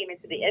brokers that came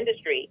into the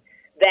industry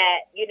that,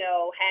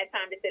 had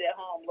time to sit at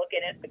home, look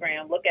at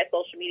Instagram, look at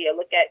social media,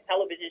 look at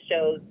television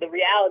shows, the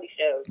reality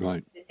shows,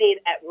 right, to see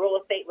that real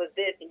estate was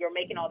this and you're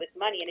making all this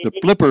money. And the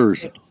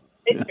flippers.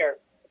 Picture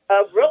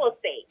of real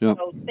estate. Yep.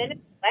 So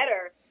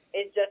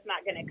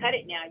cut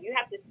it now. You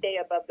have to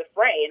stay above the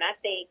fray. And I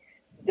think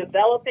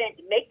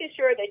making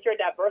sure that you're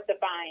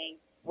diversifying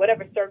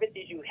whatever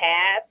services you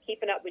have,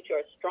 keeping up with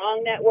your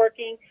strong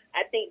networking.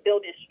 I think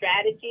building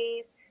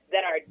strategies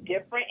that are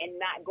different and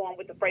not going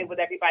with the fray with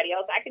everybody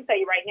else. I can tell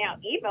you right now,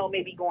 email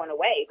may be going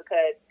away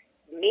because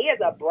me as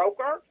a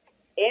broker,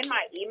 in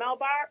my email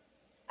box,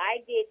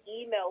 I get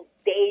emails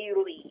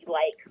daily,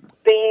 like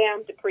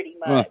spammed pretty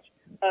much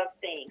of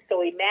things.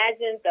 So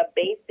imagine the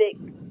basic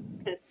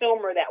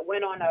consumer that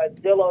went on a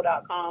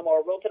Zillow.com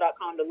or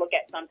Realtor.com to look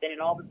at something, and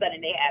all of a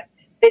sudden they have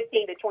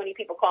 15 to 20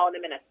 people calling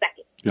them in a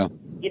second. Yeah.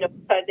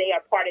 Because they are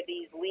part of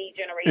these lead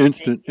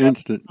generation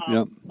instant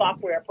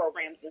software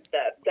programs and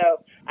stuff.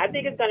 So I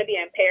think it's going to be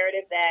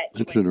imperative that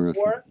you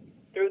work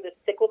through the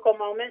cyclical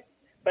moments,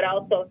 but I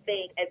also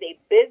think as a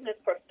business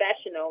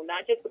professional,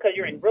 not just because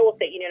you're in real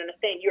estate, you need to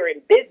understand you're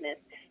in business,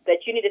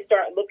 that you need to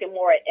start looking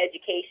more at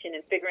education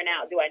and figuring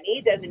out, do I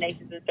need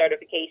designations and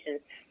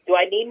certifications? Do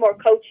I need more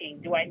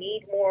coaching? Do I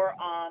need more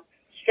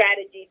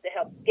strategies to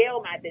help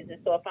scale my business?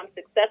 So if I'm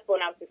successful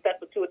and I was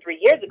successful 2 or 3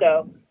 years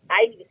ago,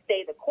 I need to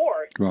stay the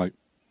course. Right.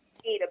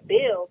 Continue to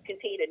build,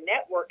 continue to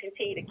network,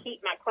 continue to keep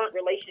my current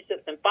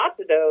relationships and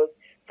foster those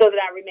so that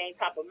I remain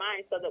top of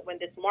mind, so that when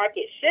this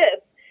market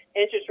shifts,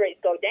 interest rates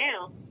go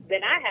down,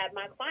 then I have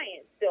my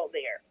clients still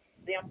there.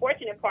 The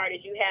unfortunate part is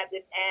you have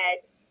this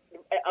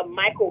a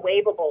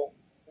microwavable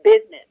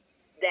business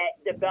that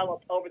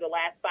developed over the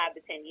last 5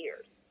 to 10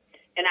 years.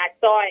 And I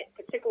saw it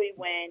particularly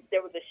when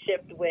there was a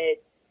shift with,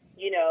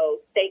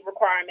 state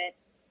requirements,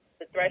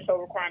 the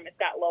threshold requirements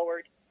got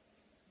lowered.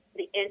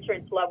 The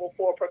entrance level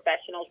for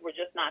professionals were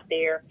just not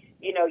there.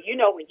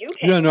 When you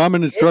came. Yeah, no, I'm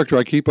an instructor.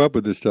 I keep up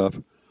with this stuff.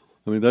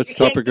 I mean, that's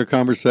topic of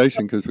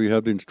conversation because we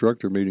have the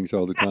instructor meetings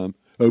all the time,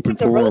 open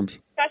forums.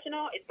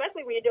 Professional,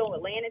 especially when you're dealing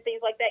with land and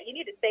things like that, you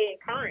need to stay in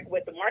current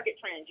with the market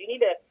trends. You need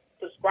to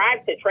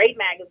subscribe to trade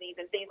magazines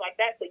and things like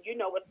that so you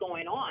know what's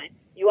going on.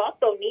 You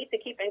also need to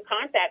keep in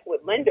contact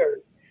with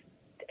lenders.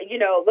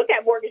 Look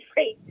at mortgage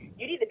rates.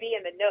 You need to be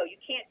in the know. You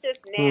can't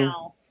just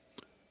now.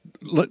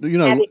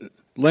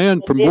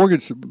 Land from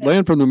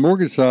the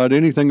mortgage side,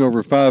 anything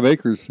over 5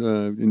 acres,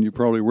 and you're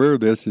probably aware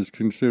of this, is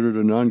considered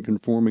a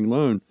non-conforming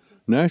loan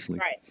nationally.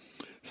 Right.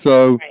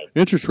 So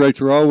interest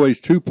rates are always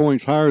 2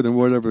 points higher than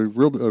whatever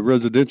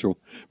residential.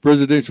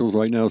 Residential's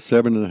right now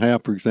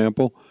 7.5%, for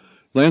example.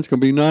 Land's going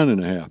to be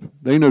 9.5%.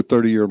 They know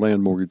 30-year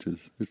land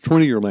mortgages. It's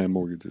 20-year land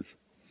mortgages.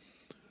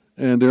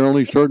 And there are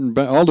only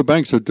all the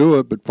banks that do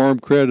it, but Farm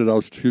Credit,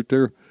 I'll toot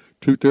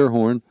their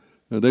horn.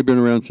 They've been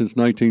around since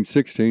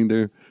 1916.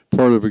 They're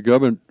part of a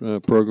government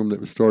program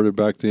that was started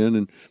back then,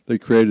 and they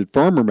created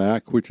Farmer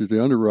Mac, which is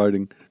the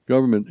underwriting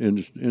government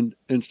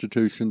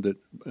institution that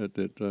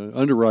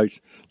underwrites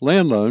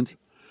land loans.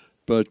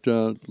 But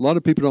a lot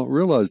of people don't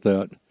realize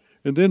that.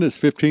 And then it's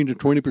 15 to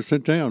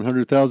 20% down,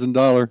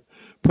 $100,000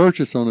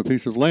 purchase on a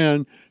piece of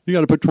land. You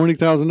got to put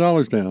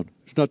 $20,000 down.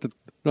 It's not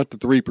the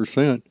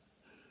 3%.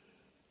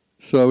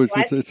 So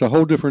it's a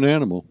whole different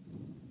animal.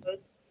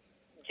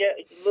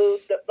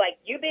 Like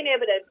you being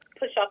able to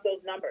push off those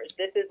numbers.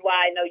 This is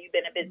why I know you've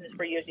been in business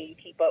for years and you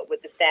keep up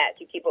with the stats,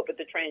 you keep up with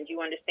the trends,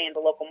 you understand the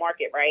local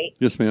market, right?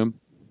 Yes, ma'am.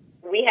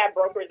 We have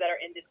brokers that are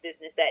in this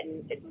business that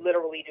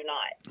literally do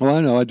not. Oh,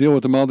 I know. I deal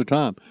with them all the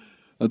time.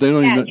 They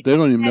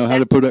don't even know how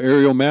to put an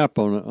aerial map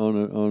on a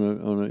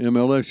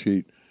MLS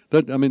sheet.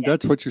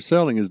 That's what you're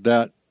selling is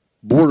that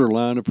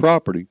borderline of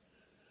property.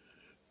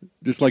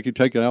 Just like you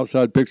take an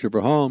outside picture of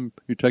a home,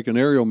 you take an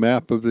aerial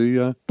map of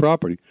the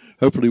property,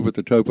 hopefully with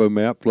the topo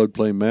map,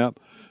 floodplain map,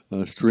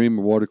 stream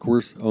or water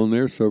course on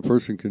there, so a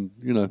person can,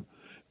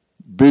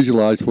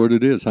 visualize what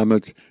it is, how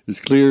much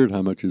is cleared,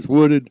 how much is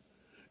wooded.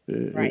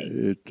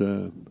 Right.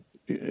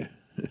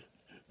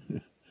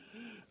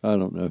 I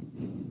don't know.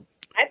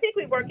 I think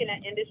we work in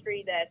an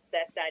industry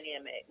that's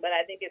dynamic, but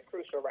I think it's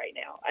crucial right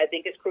now. I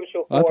think it's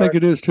crucial. I think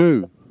it is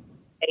too.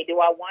 Hey, do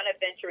I want to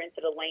venture into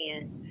the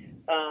land?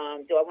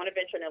 Do I want to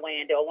venture in the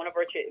land? Do I want to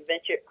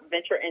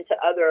venture into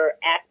other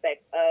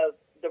aspects of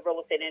the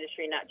real estate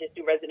industry, not just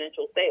do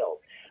residential sales?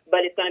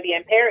 But it's going to be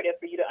imperative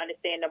for you to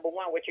understand, number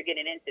one, what you're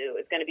getting into.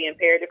 It's going to be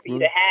imperative for you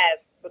to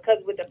have, because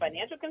with the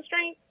financial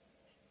constraints,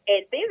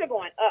 and things are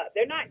going up.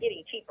 They're not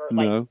getting cheaper.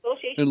 No.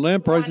 And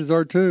land prices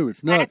are too.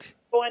 It's nuts.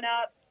 Going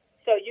up.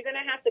 So you're going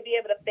to have to be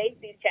able to face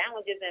these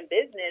challenges in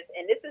business,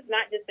 and this is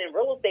not just in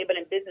real estate, but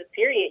in business.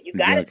 Period. You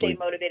got to stay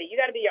motivated. You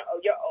got to be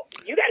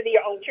you got to be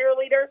your own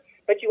cheerleader,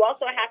 but you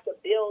also have to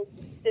build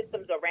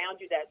systems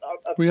around you that are.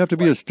 We have to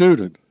be a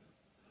student.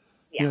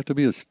 Yeah. You have to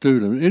be a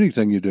student.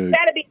 Anything you do. You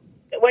got to be.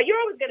 Well, you're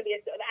always going to be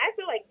a student. I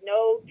feel like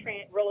no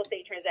real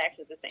estate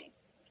transaction is the same.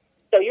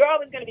 So you're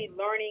always going to be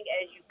learning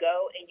as you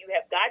go, and you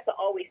have got to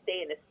always stay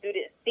in the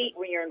student seat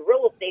when you're in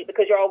real estate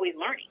because you're always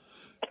learning.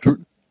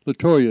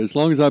 LaToya, as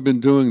long as I've been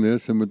doing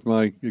this and with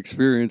my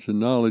experience and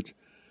knowledge,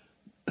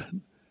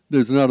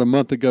 there's not a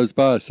month that goes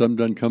by something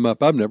doesn't come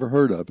up I've never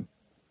heard of.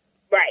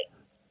 Right.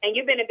 And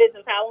you've been in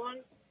business how long?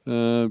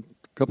 A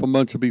couple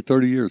months will be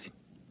 30 years.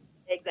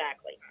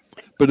 Exactly.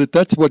 But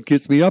that's what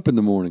gets me up in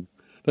the morning.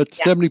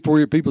 That's 74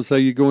 year people say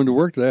you're going to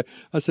work today.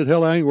 I said,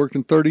 hell, I ain't worked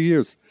in 30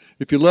 years.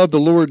 if you love the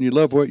Lord and you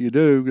love what you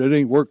do, it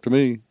ain't work to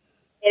me.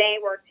 It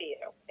ain't work to you.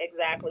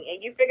 Exactly.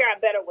 And you figure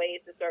out better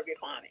ways to serve your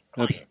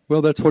clients.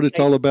 Well, that's what it's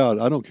all about.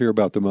 I don't care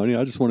about the money.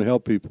 I just want to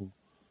help people.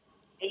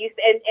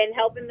 And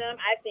helping them,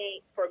 I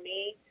think, for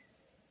me,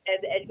 as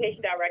the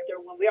education director,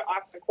 when we're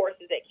offering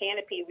courses at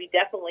Canopy, we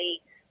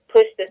definitely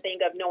push the thing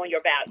of knowing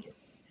your value,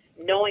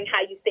 knowing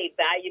how you stay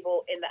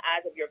valuable in the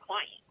eyes of your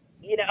client.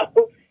 You know,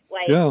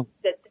 like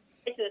the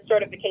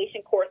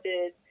certification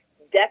courses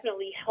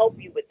definitely help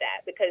you with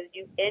that, because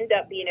you end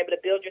up being able to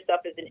build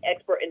yourself as an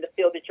expert in the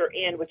field that you're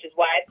in, which is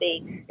why I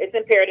think it's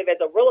imperative as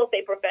a real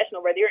estate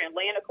professional, whether you're in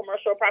land or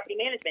commercial or property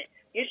management,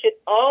 you should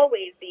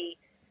always be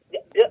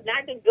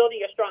not just building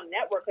your strong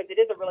network, because it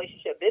is a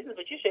relationship business,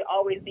 but you should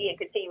always be in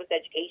continuous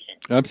education.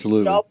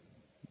 Absolutely. So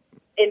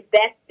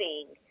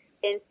investing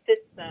in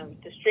systems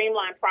to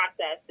streamline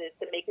processes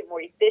to make it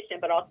more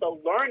efficient, but also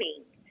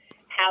learning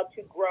how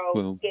to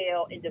grow,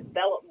 scale, and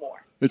develop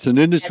more. It's an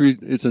industry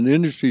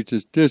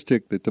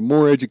statistic that the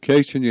more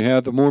education you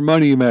have, the more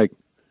money you make.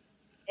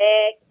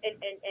 And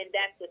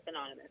that's just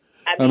synonymous.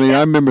 I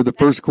remember the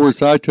first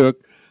course I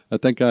took. I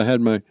think I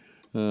had my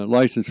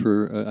license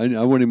for. I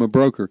wasn't even a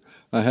broker.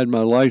 I had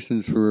my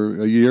license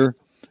for a year,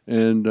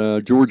 and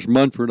George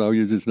Munford, I'll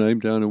use his name,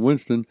 down in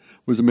Winston,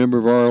 was a member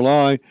of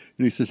RLI,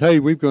 and he says, "Hey,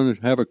 we're going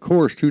to have a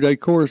course, 2-day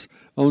course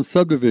on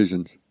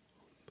subdivisions.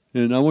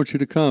 And I want you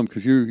to come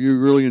because you're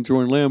really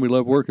enjoying land. We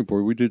love working for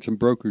you." We did some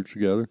brokerage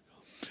together.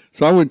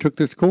 So I went and took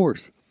this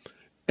course.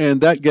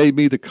 And that gave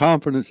me the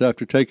confidence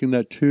after taking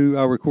that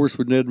 2-hour course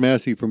with Ned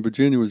Massey from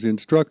Virginia, was the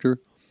instructor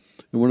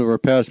and one of our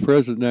past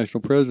national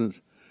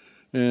presidents.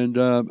 And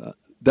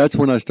that's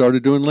when I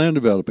started doing land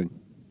developing.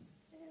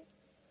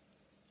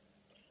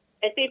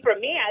 And see, for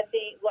me, I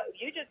think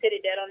you just hit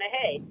it dead on the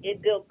head.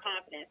 It builds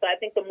confidence. So I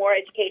think the more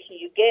education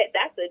you get,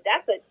 that's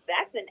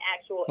an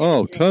actual.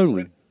 Oh,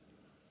 totally.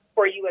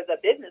 For you as a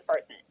business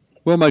person.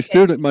 Well, my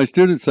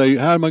students say,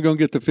 "How am I going to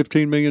get the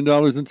 $15 million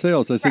in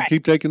sales?" I said,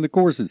 "Keep taking the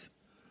courses.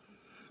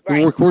 The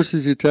more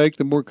courses you take,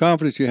 the more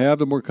confidence you have.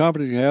 The more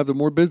confidence you have, the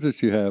more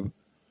business you have.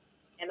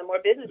 And the more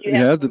business you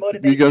have, the more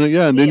motivation.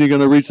 And then you're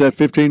going to reach that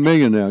 $15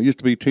 million now. It used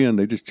to be 10.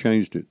 They just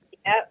changed it.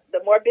 Yep.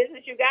 The more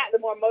business you got, the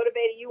more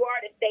motivated you are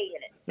to stay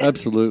in it.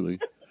 Absolutely.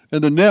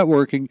 And the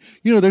networking,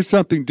 there's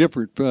something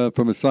different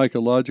from a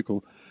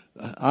psychological.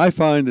 I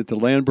find that the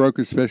land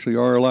brokers, especially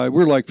RLI,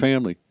 we're like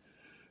family.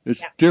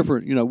 It's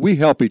different. We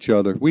help each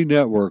other. We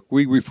network.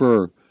 We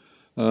refer.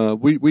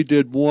 We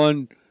did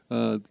one.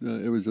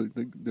 There was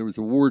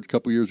a award a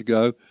couple years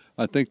ago.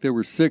 I think there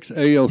were 6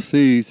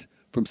 ALCs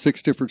from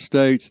 6 different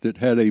states that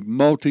had a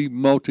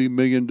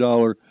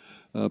multi-million-dollar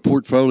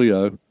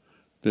portfolio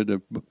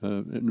that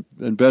an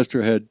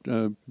investor had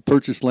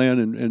purchased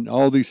land in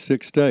all these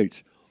 6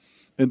 states,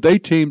 and they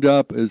teamed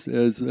up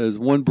as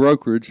one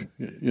brokerage,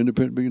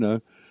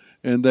 independent.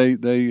 And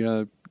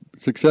they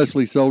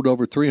successfully sold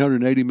over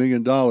 $380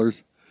 million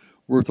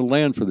worth of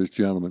land for this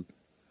gentleman.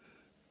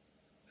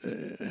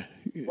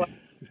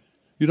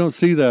 You don't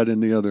see that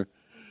in the other.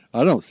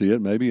 I don't see it.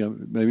 Maybe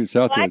it's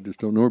out there. I just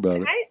don't know about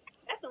it. I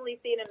definitely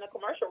see it in the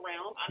commercial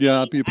realm.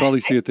 You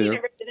probably see it there. I see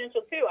it in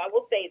residential too. I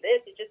will say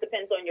this: it just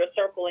depends on your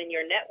circle and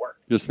your network.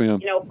 Yes,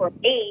 ma'am. For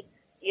me,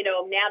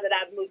 now that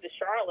I've moved to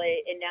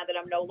Charlotte, and now that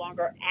I'm no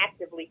longer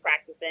actively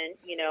practicing,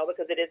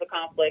 because it is a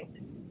conflict,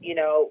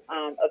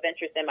 of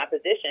interest in my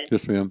position.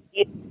 Yes, ma'am.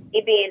 Me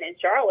being in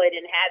Charlotte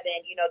and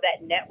having,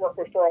 that network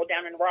referral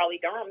down in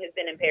Raleigh-Durham has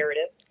been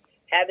imperative.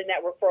 Having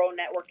that referral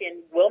network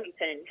in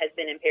Wilmington has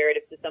been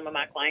imperative to some of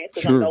my clients,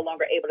 because I'm no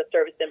longer able to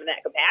service them in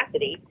that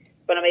capacity,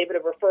 but I'm able to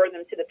refer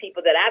them to the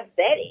people that I've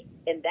vetted,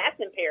 and that's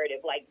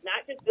imperative. Like,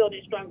 not just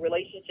building strong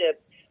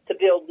relationships to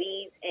build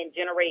leads and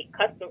generate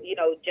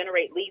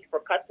leads for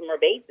customer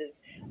bases.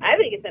 I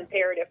think it's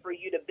imperative for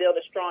you to build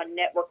a strong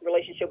network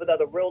relationship with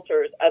other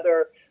realtors,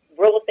 other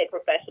real estate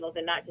professionals,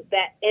 and not just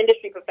that,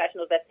 industry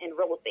professionals that's in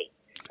real estate,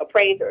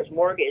 appraisers,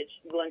 mortgage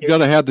lenders. You got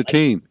to have the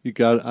team.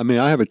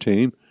 I have a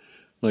team.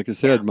 Like I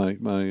said,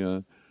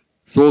 my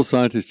soil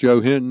scientist,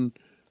 Joe Hinton,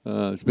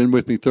 has been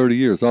with me 30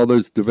 years. All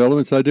those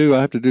developments I do,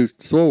 I have to do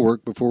soil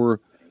work before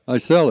I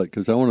sell it,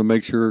 because I want to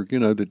make sure,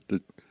 that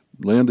the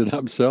land that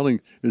I'm selling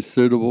is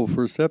suitable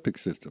for a septic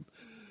system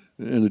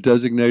in a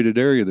designated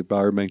area. The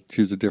buyer may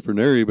choose a different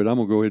area, but I'm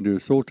going to go ahead and do a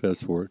soil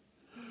test for it.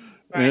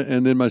 Right.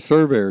 And then my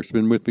surveyor's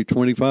been with me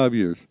 25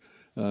 years.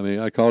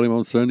 I call him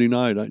on Sunday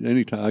night.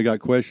 Anytime I got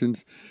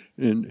questions,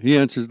 and he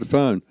answers the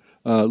phone.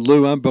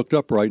 Lou, I'm booked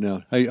up right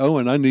now. Hey,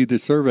 Owen, I need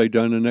this survey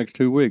done in the next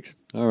 2 weeks.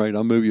 All right,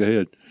 I'll move you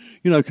ahead.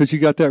 Because you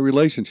got that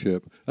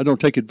relationship. I don't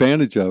take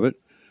advantage of it,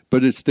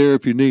 but it's there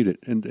if you need it,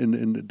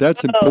 and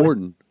that's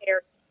important.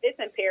 It's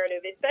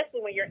imperative,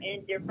 especially when you're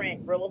in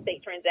different real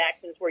estate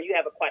transactions where you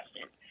have a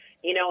question.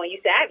 And you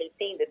say, I haven't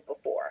seen this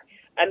before.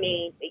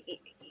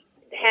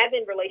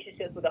 Having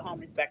relationships with a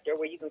home inspector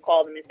where you can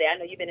call them and say, I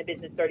know you've been in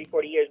business 30,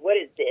 40 years. What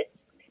is this?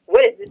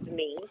 What does this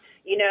mean?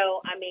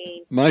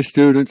 My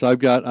students, I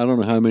don't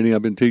know how many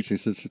I've been teaching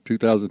since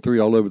 2003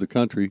 all over the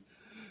country.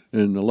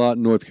 and a lot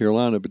in North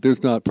Carolina, but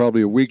there's not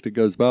probably a week that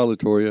goes by,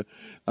 LaToya,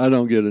 I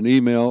don't get an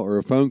email or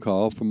a phone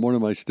call from one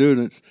of my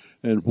students,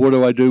 and what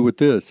do I do with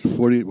this?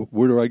 Where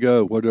do I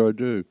go? What do I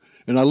do?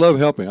 And I love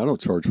helping. I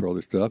don't charge for all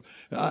this stuff.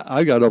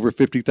 I got over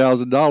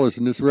 $50,000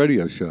 in this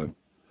radio show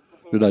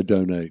that I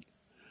donate.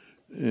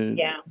 And,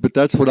 yeah. But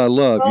that's what I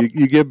love. Well,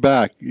 you give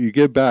back. You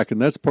give back,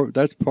 and that's part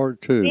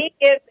two. we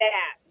give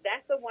back.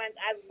 That's the one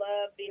I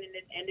love being in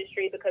this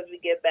industry because we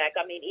give back.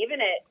 I mean, even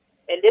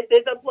and this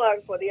is a plug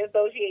for the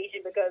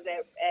association because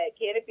at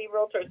Canopy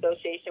Realtor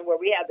Association, where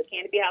we have the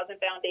Canopy Housing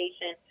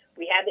Foundation,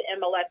 we have the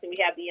MLS, and we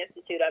have the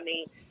Institute. I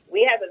mean,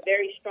 we have a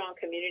very strong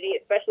community,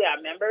 especially our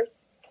members,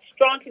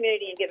 strong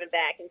community in giving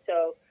back. And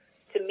so,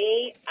 to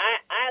me,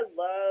 I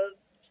love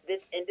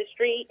this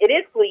industry. It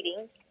is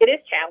fleeting. It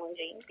is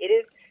challenging. It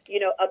is,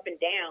 up and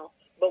down.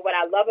 But what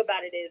I love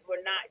about it is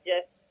we're not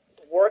just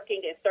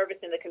working and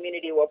servicing the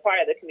community. We're part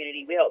of the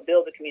community. We help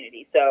build the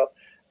community. So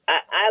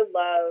I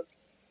love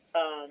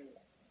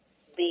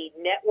the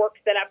networks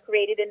that I've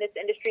created in this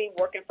industry,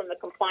 working from the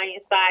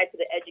compliance side to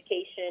the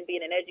education,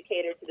 being an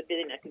educator to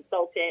being a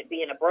consultant,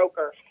 being a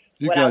broker.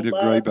 You got a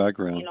great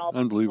background.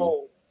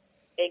 Unbelievable.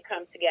 It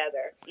comes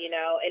together,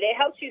 and it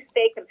helps you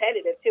stay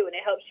competitive too, and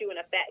it helps you in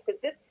a fact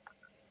because this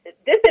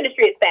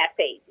industry is fast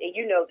paced, and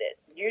you know this.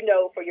 You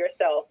know for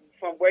yourself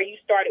from where you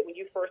started when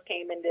you first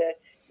came into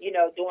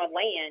doing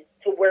land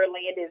to where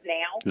land is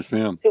now. Yes,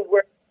 ma'am. To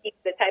where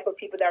the type of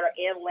people that are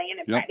in land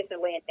and practicing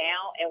land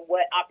now and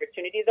what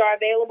opportunities are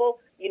available,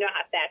 you know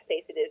how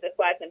fast-paced it is. That's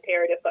why it's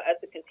imperative for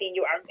us to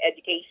continue our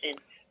education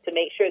to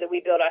make sure that we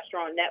build our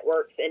strong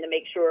networks and to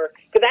make sure,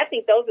 because I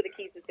think those are the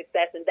keys to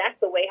success, and that's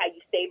the way how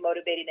you stay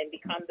motivated and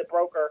become the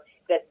broker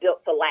that's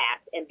built to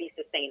last and be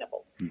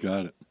sustainable. You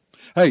got it.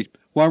 Hey,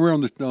 while we're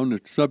on the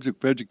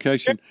subject of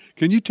education,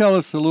 can you tell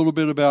us a little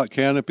bit about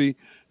Canopy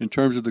in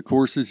terms of the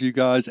courses you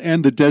guys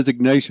and the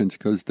designations?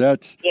 Because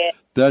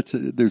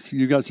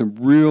you got some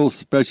real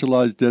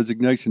specialized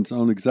designations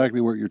on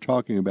exactly what you're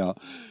talking about.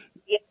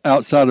 Yeah.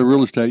 Outside of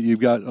real estate, you've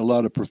got a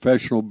lot of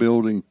professional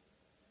building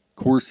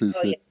courses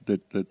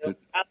that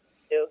I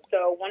do.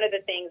 So one of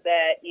the things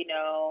that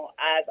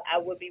I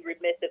would be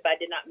remiss if I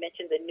did not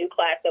mention the new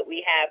class that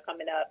we have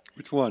coming up.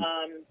 Which one?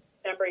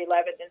 December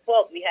 11th and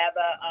 12th. We have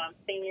a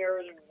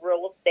seniors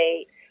real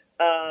estate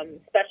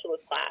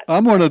specialist class.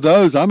 I'm one of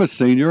those. I'm a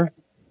senior.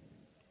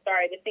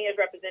 Sorry, the seniors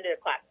representative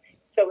class.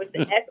 So it's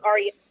the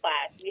SRES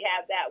class. We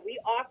have that. We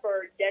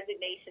offer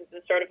designations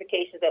and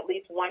certifications at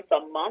least once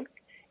a month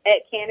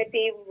at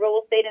Canopy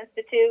Real Estate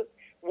Institute.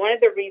 One of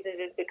the reasons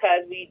is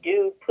because we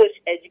do push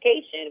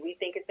education. We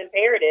think it's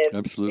imperative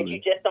that you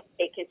just don't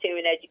take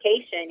continuing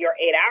education, your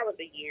 8 hours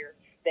a year,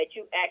 that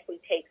you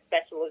actually take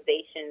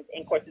specializations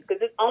in courses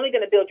because it's only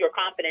going to build your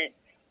confidence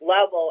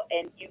level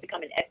and you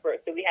become an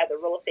expert. So we have the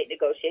real estate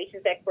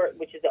negotiations expert,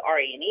 which is the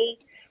RE&E.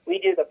 We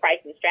do the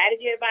pricing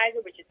strategy advisor,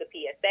 which is the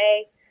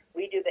PSA.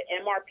 We do the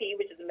MRP,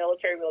 which is the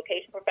military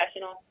relocation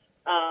professional.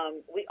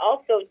 We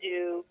also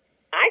do,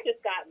 I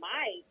just got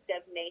my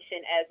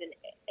designation as an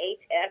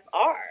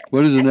HFR.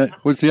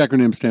 What's the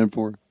acronym stand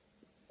for?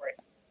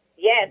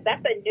 Yes,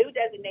 that's a new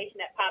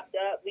designation that popped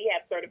up. We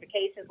have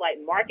certifications like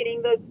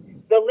marketing the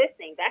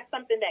listing. That's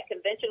something that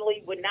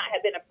conventionally would not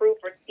have been approved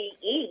for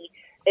CE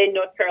in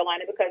North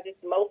Carolina because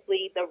it's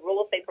mostly the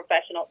real estate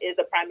professional is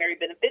the primary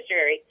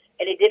beneficiary,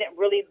 and it didn't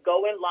really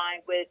go in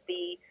line with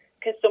the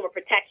consumer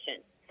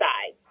protection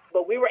side.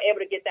 But we were able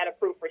to get that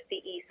approved for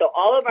CE. So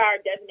all of our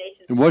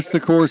designations. And what's the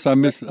course? I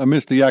missed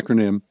the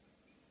acronym.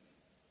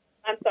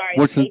 I'm sorry.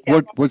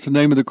 What's the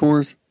name of the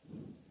course?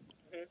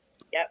 Mm-hmm.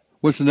 Yep.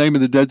 What's the name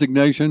of the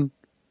designation?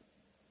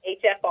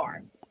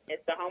 HFR.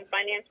 It's the Home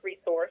Finance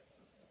Resource.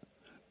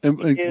 And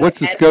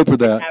what's the scope of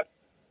that?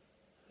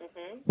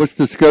 Mm-hmm. What's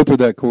the scope of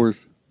that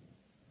course?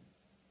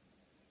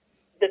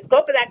 The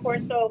scope of that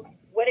course, so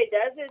what it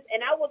does is,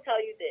 and I will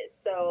tell you this,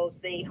 so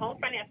the Home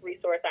Finance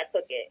Resource, I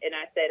took it and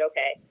I said,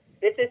 okay,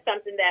 this is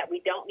something that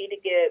we don't need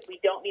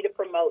to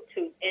promote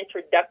to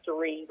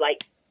introductory,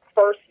 like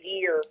first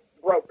year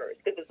brokers,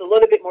 because it's a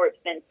little bit more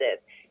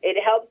expensive.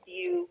 It helps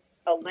you,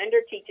 a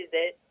lender teaches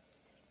it,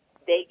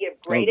 they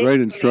give great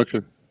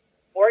instructor.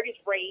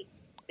 Mortgage rate,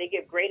 they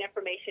give great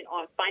information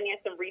on finance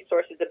and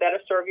resources to better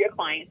serve your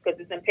clients, because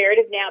it's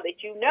imperative now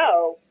that you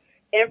know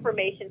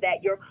information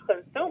that your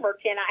consumer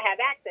cannot have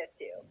access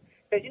to.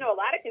 Because, a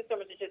lot of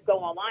consumers just go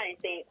online and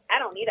think, I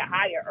don't need to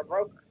hire a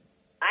broker.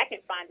 I can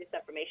find this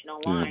information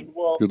online. Yeah.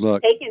 Well, good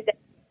luck. Taking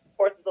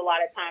courses a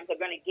lot of times are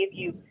going to give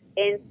you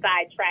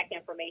inside track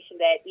information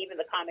that even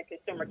the common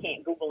consumer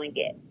can't Google and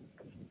get.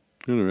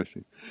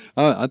 Interesting.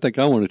 I think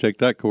I want to take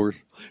that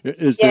course.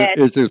 Is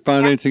there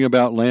financing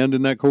about land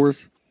in that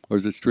course, or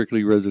is it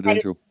strictly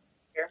residential?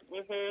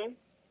 Mm-hmm.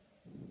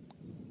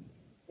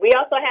 We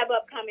also have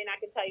upcoming. I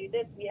can tell you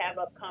this: we have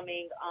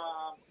upcoming.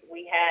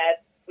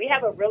 We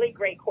have a really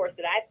great course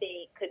that I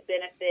think could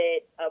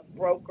benefit a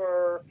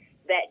broker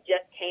that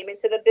just came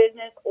into the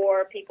business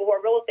or people who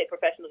are real estate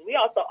professionals. We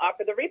also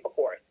offer the REPA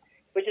course,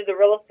 which is a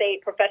real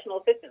estate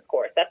professional assistance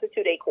course. That's a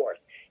 2-day course.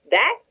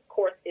 That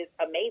course is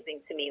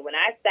amazing to me. When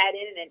I sat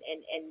in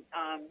and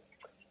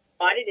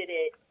audited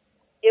it,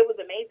 it was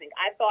amazing.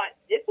 I thought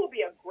this will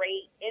be a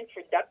great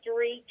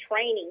introductory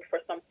training for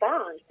some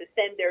firms to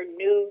send their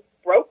new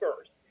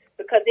brokers,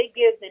 because it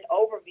gives an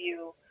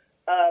overview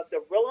of the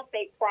real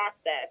estate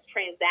process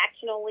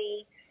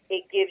transactionally.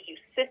 It gives you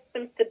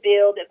systems to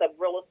build as a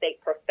real estate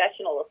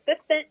professional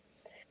assistant,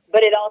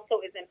 but it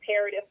also is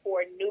imperative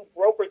for new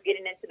brokers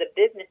getting into the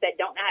business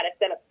that don't know how to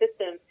set up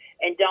systems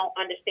and don't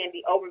understand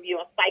the overview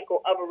and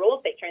cycle of a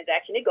real estate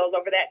transaction. It goes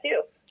over that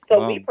too.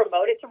 So we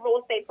promote it to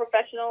real estate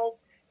professionals,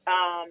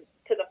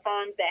 to the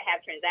firms that have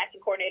transaction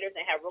coordinators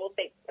and have real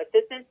estate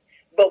assistants.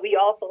 But we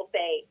also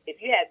say, if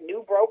you have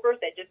new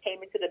brokers that just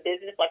came into the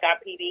business, like our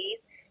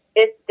PBs,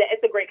 it's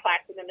a great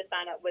class for them to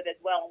sign up with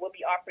as well. And we'll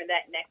be offering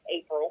that next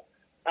April.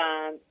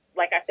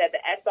 Like I said,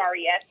 the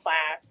SRES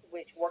class,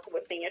 which working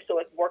with seniors,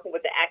 so it's working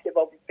with the active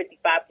over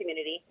 55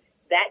 community.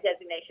 That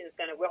designation is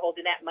we're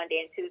holding that Monday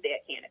and Tuesday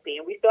at Canopy.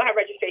 And we still have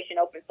registration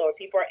open. So if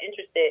people are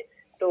interested,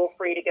 feel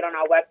free to get on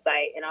our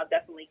website, and I'll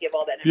definitely give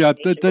all that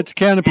information. Yeah, that's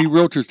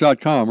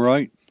canopyrealtors.com,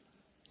 right?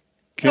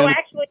 So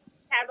actually,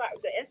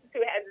 the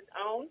Institute has its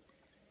own,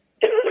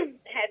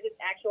 has its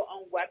actual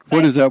own website.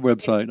 What is that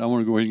website? I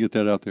want to go ahead and get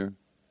that out there.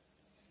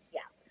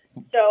 Yeah.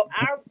 So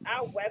our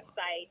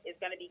website is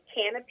going to be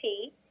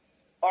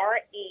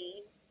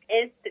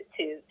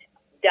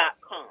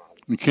canopyreinstitute.com.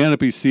 And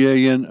Canopy,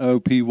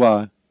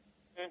 CANOPY.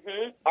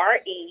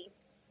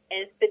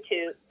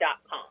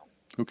 REinstitute.com.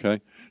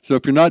 Okay. So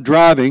if you're not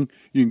driving,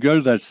 you can go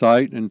to that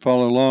site and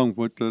follow along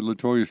what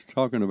LaToya is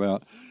talking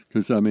about.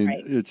 Because, I mean,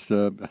 it's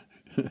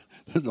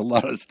there's a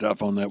lot of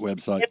stuff on that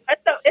website.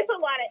 It's a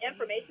lot of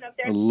information up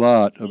there. A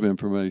lot of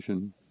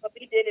information. What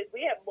we did is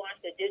we have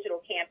launched a digital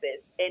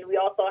campus, and we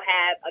also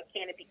have a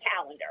Canopy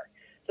calendar.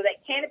 So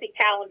that Canopy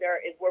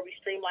calendar is where we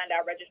streamlined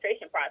our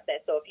registration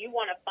process. So if you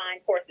want to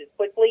find courses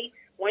quickly,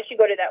 once you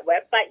go to that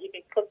website, you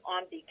can click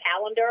on the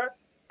calendar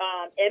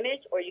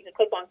image, or you can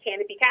click on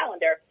Canopy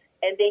calendar,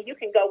 and then you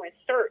can go and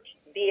search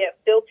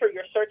filter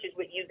your searches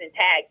with using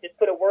tags. Just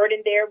put a word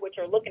in there what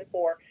you're looking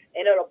for,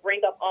 and it'll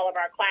bring up all of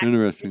our classes.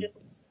 Interesting. Just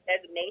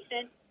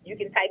designation, you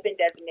can type in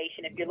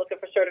designation. If you're looking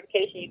for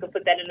certification, you can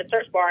put that in the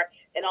search bar,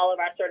 and all of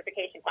our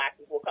certification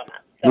classes will come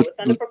up. So it's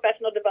under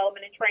professional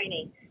development and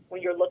training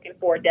when you're looking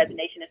for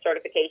designation and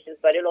certifications,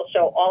 but it'll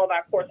show all of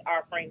our course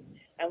offerings,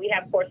 and we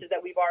have courses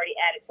that we've already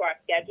added to our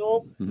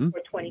schedule for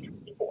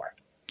 2024.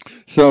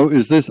 So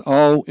is this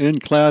all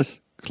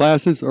in-class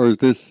classes, or is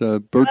this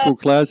virtual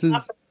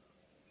classes?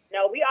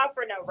 No, we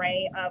offer an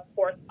array of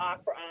course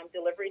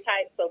delivery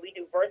types. So we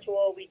do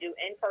virtual, we do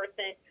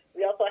in-person.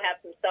 We also have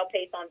some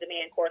self-paced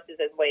on-demand courses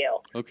as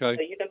well. Okay.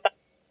 So you can find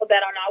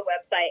that on our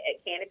website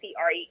at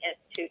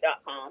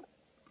canopyreinstitute.com.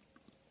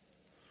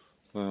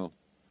 Wow.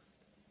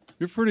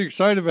 You're pretty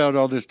excited about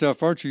all this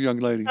stuff, aren't you, young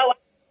lady? Oh, I'm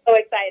so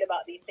excited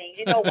about these things.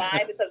 You know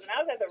why? Because when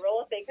I was at the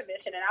Real Estate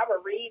Commission and I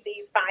would read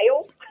these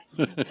files,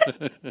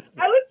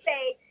 I would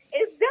say,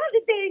 it's not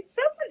that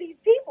some of these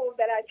people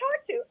that I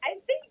talk to, I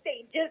think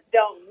they just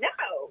don't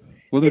know.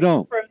 Well, they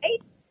don't.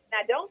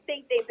 I don't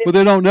think they've been. Well,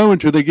 they don't know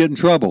until they get in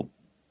trouble.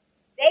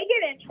 They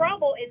get in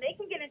trouble, and they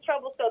can get in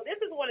trouble. So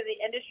this is one of the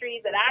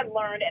industries that I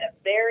learned at a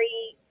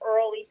very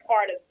early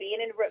part of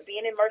being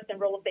immersed in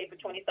real estate for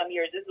 20-some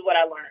years. This is what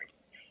I learned.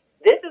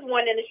 This is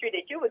one industry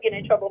that you would get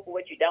in trouble for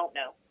what you don't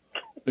know.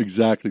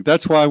 Exactly.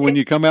 That's why when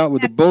you come out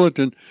with a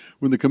bulletin,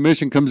 when the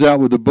commission comes out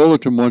with a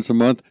bulletin once a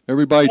month,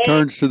 everybody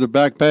turns to the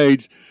back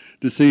page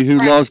to see who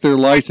lost their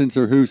license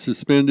or who's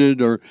suspended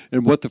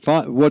and what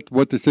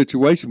the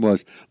situation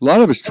was. A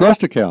lot of it's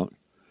trust account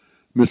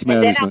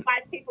mismanagement. And then I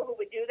find people who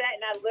would do that,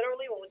 and I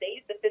literally, when they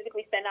used to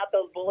physically send out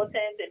those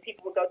bulletins and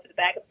people would go to the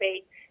back of the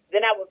page,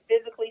 then I would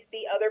physically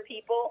see other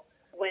people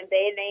when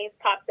their names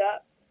popped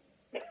up.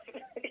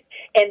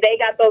 And they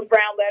got those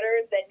brown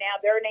letters that now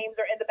their names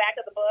are in the back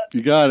of the book.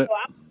 You got it.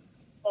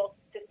 So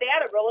to stay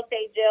out of real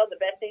estate jail, the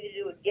best thing to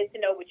do is get to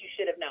know what you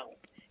should have known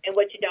and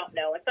what you don't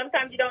know. And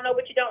sometimes you don't know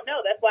what you don't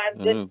know. That's why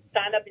it's good to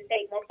sign up and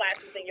take more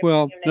classes in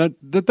your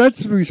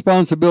that's the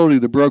responsibility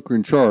of the broker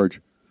in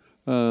charge.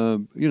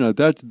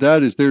 That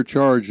is their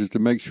charge, is to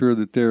make sure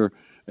that their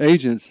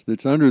agents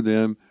that's under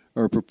them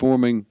are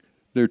performing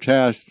their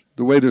tasks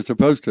the way they're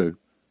supposed to.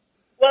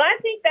 Well, I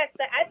think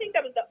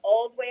that was the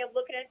old way of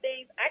looking at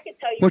things. I can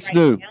tell you What's right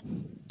new? now,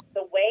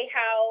 the way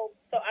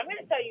so I'm going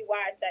to tell you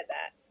why I said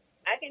that.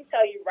 I can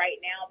tell you right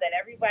now that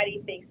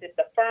everybody thinks it's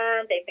the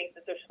firm. They think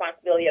it's the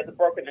responsibility of the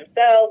broker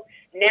themselves.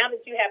 Now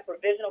that you have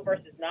provisional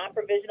versus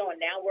non-provisional, and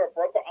now we're a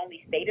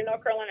broker-only state in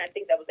North Carolina, I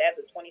think that was as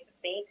of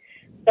 2015.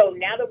 So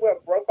now that we're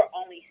a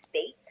broker-only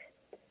state,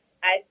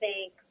 I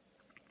think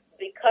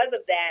because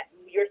of that,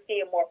 you're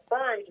seeing more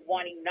firms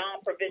wanting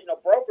non-provisional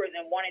brokers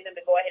and wanting them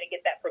to go ahead and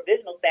get that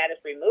provisional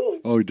status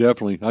removed. Oh,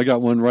 definitely. I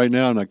got one right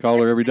now, and I call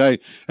her every day.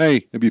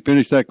 Hey, have you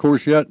finished that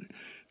course yet?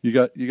 You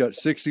got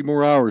 60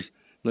 more hours.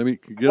 Let me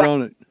get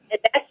on it. And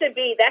that should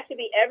be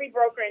every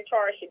broker in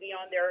charge should be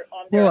on their.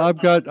 Well, I've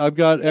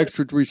got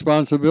extra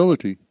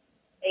responsibility.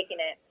 Taking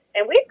it,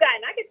 and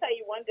I can tell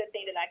you one good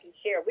thing that I can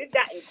share. We've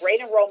gotten great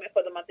enrollment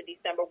for the month of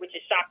December, which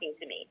is shocking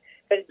to me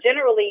because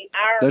generally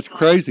That's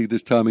crazy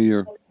this time of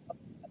year.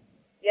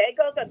 Yeah, it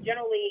goes up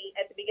generally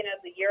at the beginning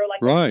of the year,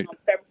 like Right. from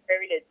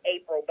February to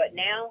April. But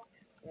now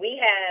we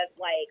have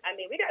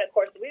we got a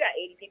course. We got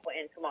 80 people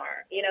in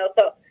tomorrow.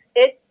 So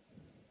it's.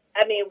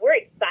 We're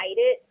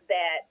excited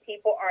that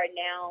people are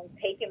now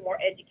taking more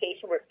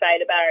education. We're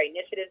excited about our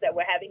initiatives that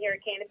we're having here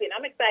at Canopy, and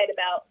I'm excited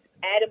about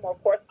adding more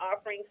course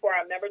offerings for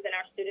our members and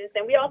our students.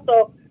 And we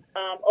also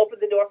open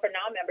the door for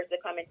non-members to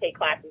come and take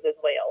classes as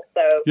well.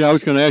 So Yeah, I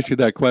was going to ask you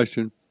that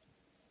question.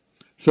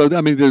 So,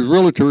 there's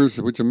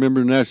realtors, which are a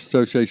member of the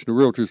National Association of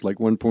Realtors, like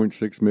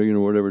 1.6 million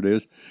or whatever it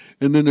is.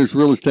 And then there's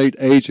real estate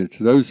agents.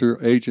 Those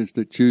are agents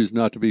that choose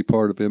not to be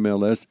part of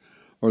MLS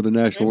or the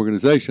national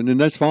organization, and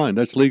that's fine.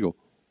 That's legal.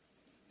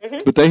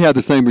 But they have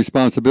the same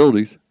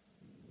responsibilities,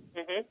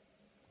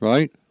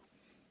 right?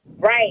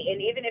 Right,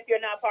 and even if you're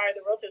not part of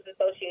the Realtors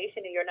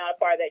Association and you're not a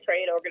part of that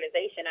trade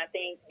organization, I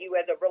think you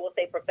as a real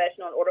estate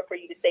professional, in order for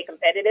you to stay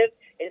competitive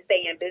and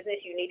stay in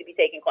business, you need to be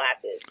taking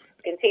classes.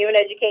 Continuing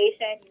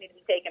education, you need to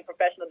be taking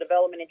professional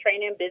development and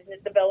training, business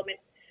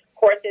development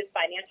courses,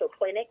 financial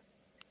clinics,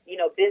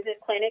 business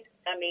clinics.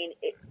 I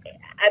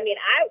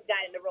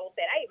got into real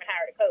estate. I even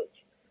hired a coach.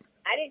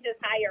 I didn't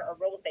just hire a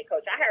real estate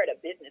coach. I hired a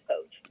business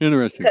coach.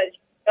 Interesting. Because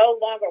no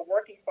longer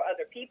working for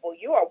other people,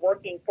 you are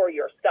working for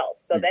yourself.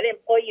 So that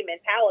employee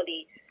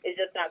mentality is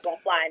just not going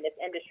to fly in this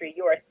industry.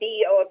 You are a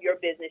CEO of your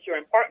business. You're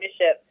in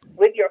partnership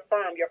with your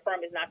firm. Your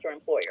firm is not your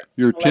employer.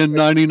 You're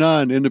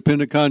 1099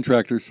 independent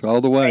contractors all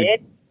the way.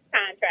 It's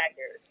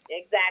contractors,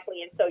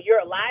 exactly. And so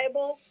you're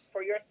liable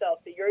for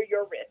yourself. So you're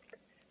your risk.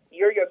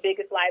 You're your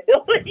biggest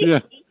liability.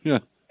 Yeah.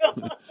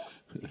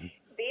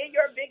 Being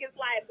your biggest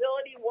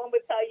liability, one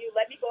would tell you,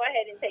 let me go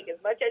ahead and take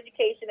as much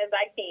education as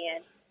I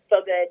can, so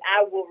that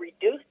I will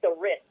reduce the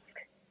risk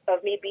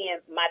of me being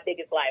my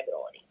biggest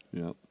liability.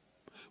 Yeah.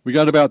 We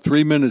got about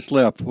 3 minutes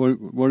left. What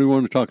do you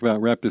want to talk about?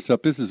 Wrap this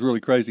up. This is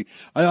really crazy.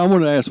 I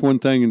want to ask one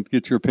thing and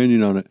get your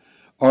opinion on it.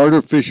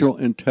 Artificial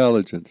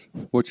intelligence.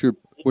 What's your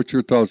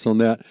thoughts on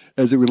that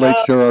as it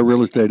relates to our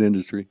real estate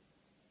industry?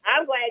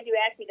 I'm glad you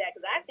asked me that,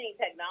 because I think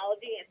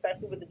technology,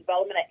 especially with the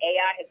development of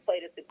AI, has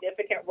played a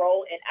significant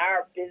role in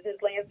our business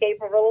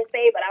landscape for real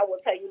estate. But I will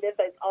tell you this,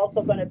 it's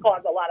also going to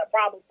cause a lot of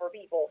problems for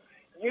people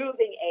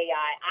using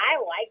AI. I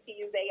like to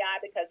use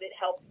AI because it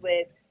helps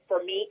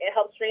for me, it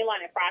helps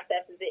streamline and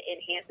processes. It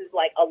enhances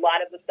a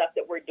lot of the stuff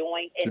that we're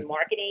doing in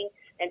marketing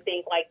and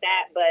things like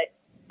that. But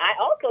I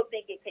also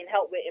think it can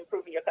help with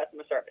improving your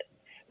customer service.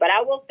 But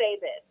I will say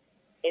this,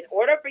 in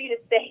order for you to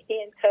stay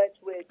in touch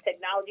with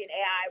technology and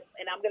AI,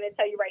 and I'm going to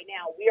tell you right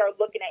now, we are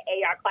looking at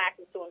AI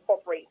classes to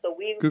incorporate.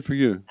 Good for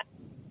you.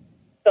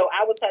 So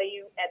I will tell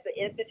you, at the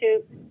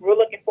Institute, we're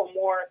looking for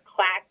more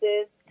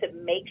classes to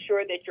make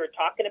sure that you're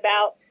talking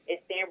about is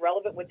staying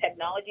relevant with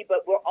technology,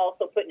 but we're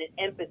also putting an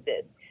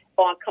emphasis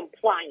on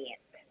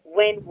compliance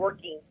when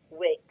working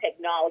with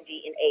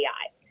technology and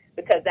AI,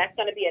 because that's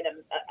going to be a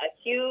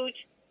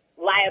huge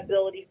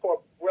liability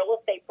for real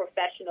estate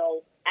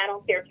professionals. I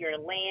don't care if you're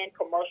in land,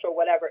 commercial,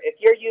 whatever. If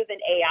you're using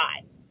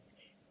AI,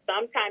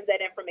 sometimes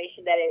that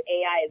information that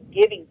AI is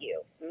giving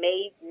you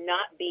may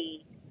not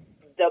be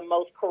the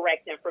most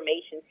correct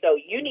information. So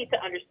you need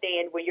to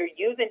understand, when you're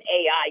using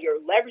AI,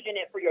 you're leveraging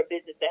it for your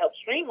business to help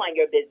streamline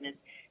your business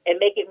and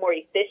make it more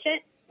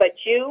efficient,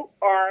 but you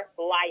are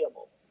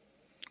liable.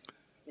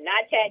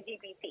 Not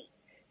ChatGPT.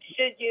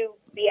 Should you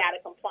be out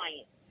of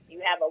compliance? You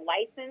have a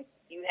license,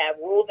 you have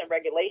rules and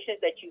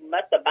regulations that you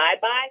must abide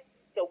by.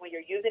 So when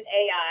you're using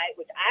AI,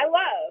 which I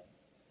love,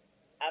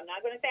 I'm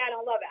not going to say I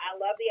don't love it. I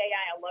love the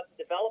AI. I love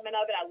the development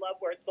of it. I love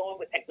where it's going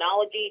with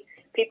technology.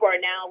 We're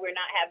not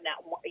having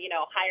that,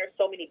 hire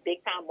so many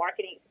big time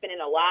marketing,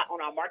 spending a lot on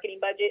our marketing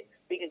budget.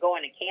 We can go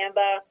into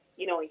Canva,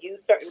 and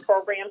use certain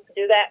programs to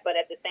do that. But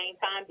at the same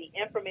time, the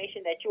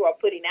information that you are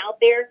putting out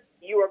there,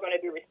 you are going to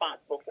be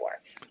responsible for.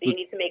 So you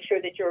need to make sure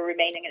that you're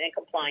remaining in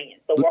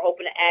compliance. So we're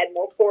hoping to add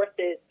more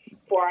courses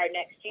for our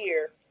next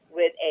year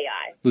with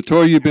AI.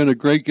 LaToya, you've been a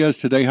great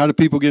guest today. How do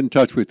people get in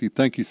touch with you?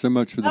 Thank you so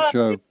much for the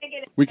show.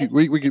 We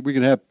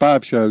could have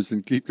 5 shows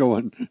and keep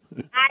going.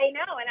 I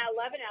know, and I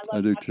love it.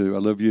 I do too. I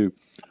love you.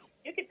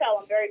 You can tell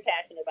I'm very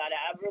passionate about it.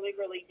 I really,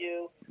 really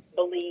do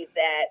believe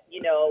that,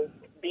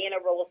 being a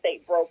real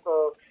estate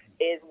broker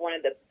is one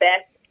of the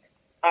best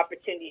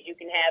opportunities you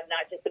can have,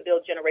 not just to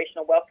build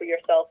generational wealth for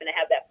yourself and to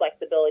have that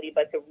flexibility,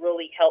 but to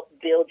really help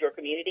build your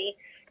community.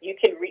 You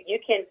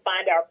can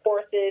find our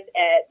courses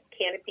at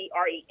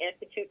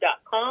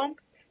canopyreinstitute.com.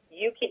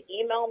 You can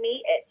email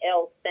me at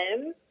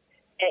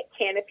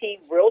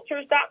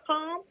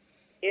lsims@canopyrealtors.com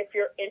if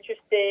you're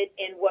interested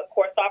in what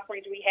course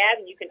offerings we have.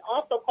 And you can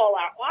also call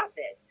our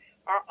office.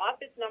 Our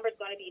office number is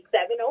going to be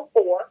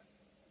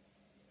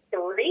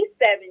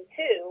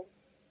 704-372-2984.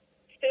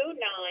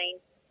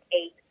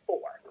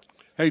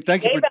 Hey,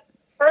 thank you for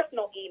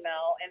personal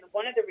email, and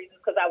one of the reasons,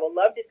 because I would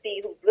love to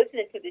see who's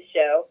listening to this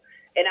show,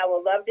 and I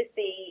would love to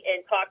see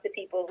and talk to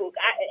people who,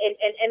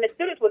 and the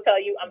students will tell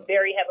you I'm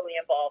very heavily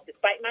involved,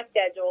 despite my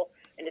schedule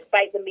and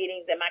despite the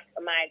meetings and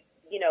my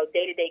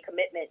day-to-day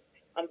commitments.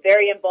 I'm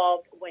very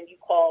involved when you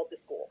call the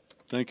school.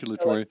 Thank you,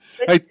 LaToya.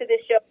 So listen to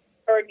this show,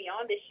 heard me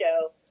on this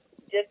show,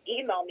 just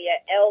email me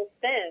at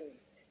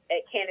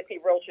at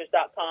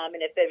canopyrealtors.com.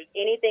 And if there's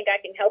anything I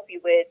can help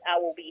you with, I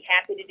will be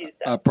happy to do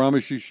so. I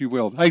promise you she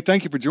will. Hey,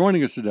 thank you for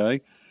joining us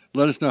today.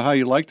 Let us know how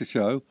you like the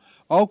show.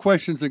 All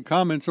questions and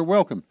comments are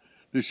welcome.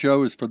 This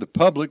show is for the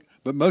public,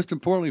 but most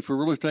importantly for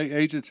real estate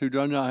agents who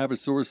do not have a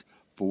source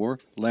for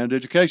land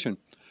education.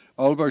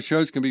 All of our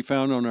shows can be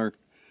found on our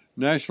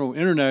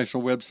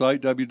international website,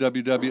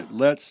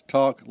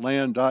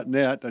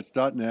 www.letstalkland.net. That's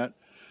 .net.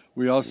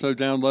 We also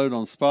download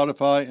on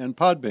Spotify and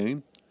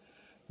Podbean.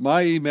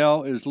 My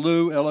email is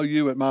Lou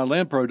at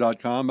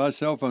mylandpro.com. My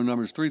cell phone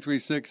number is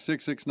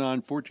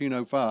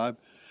 336-669-1405.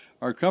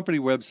 Our company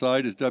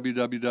website is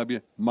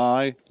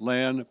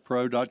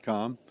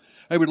www.mylandpro.com.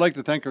 Hey, we'd like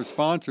to thank our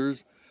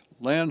sponsors,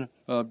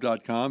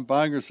 landhub.com.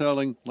 Buying or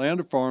selling land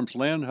or farms,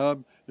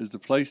 Landhub is the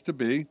place to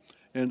be.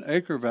 And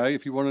Acre Valley,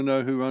 if you want to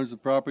know who owns the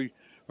property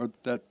or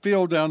that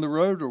field down the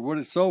road or what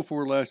it sold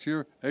for last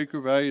year,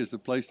 Acre Valley is the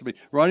place to be.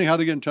 Ronnie, how do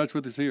they get in touch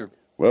with us here?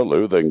 Well,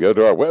 Lou, they can go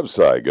to our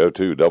website. Go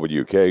to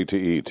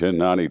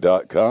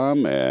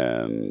WKTE1090.com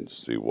and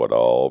see what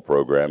all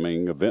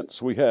programming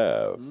events we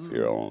have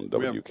here on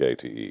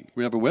WKTE.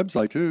 We have a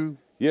website, too.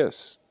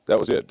 Yes, that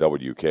was it,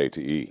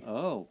 WKTE.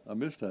 Oh, I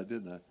missed that,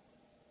 didn't I?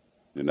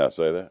 Didn't I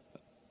say that?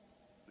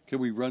 Can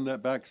we run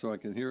that back so I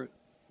can hear it?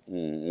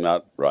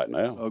 Not right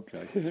now.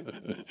 Okay.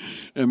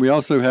 And we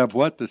also have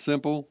what? The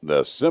Simple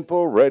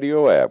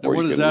Radio app. And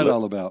what is that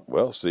all about?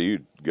 Well, so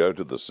you go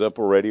to the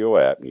Simple Radio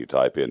app and you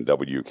type in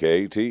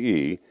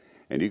WKTE,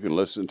 and you can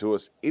listen to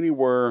us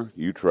anywhere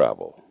you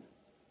travel.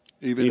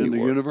 Even anywhere. In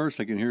the universe,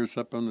 they can hear us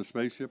up on the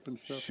spaceship and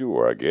stuff?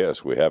 Sure, I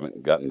guess. We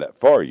haven't gotten that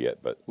far yet,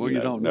 but well,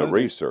 you don't know. No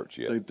research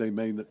yet. They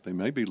may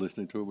be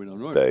listening to it. We don't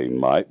know. They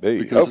might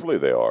be. Hopefully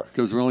they are.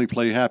 Because we only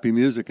play happy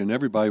music, and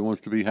everybody wants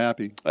to be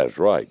happy. That's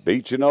right.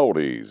 Beach and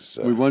Oldies.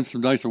 We won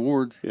some nice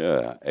awards.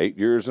 Yeah, 8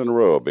 years in a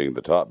row of being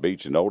the top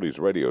Beach and Oldies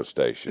radio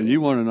station. And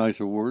you won a nice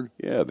award.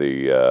 Yeah,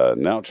 the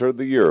Announcer of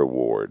the Year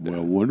award.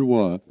 Well, wonder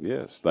why.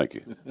 Yes, thank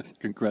you.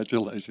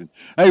 Congratulations.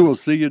 Hey, we'll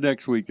see you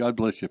next week. God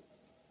bless you.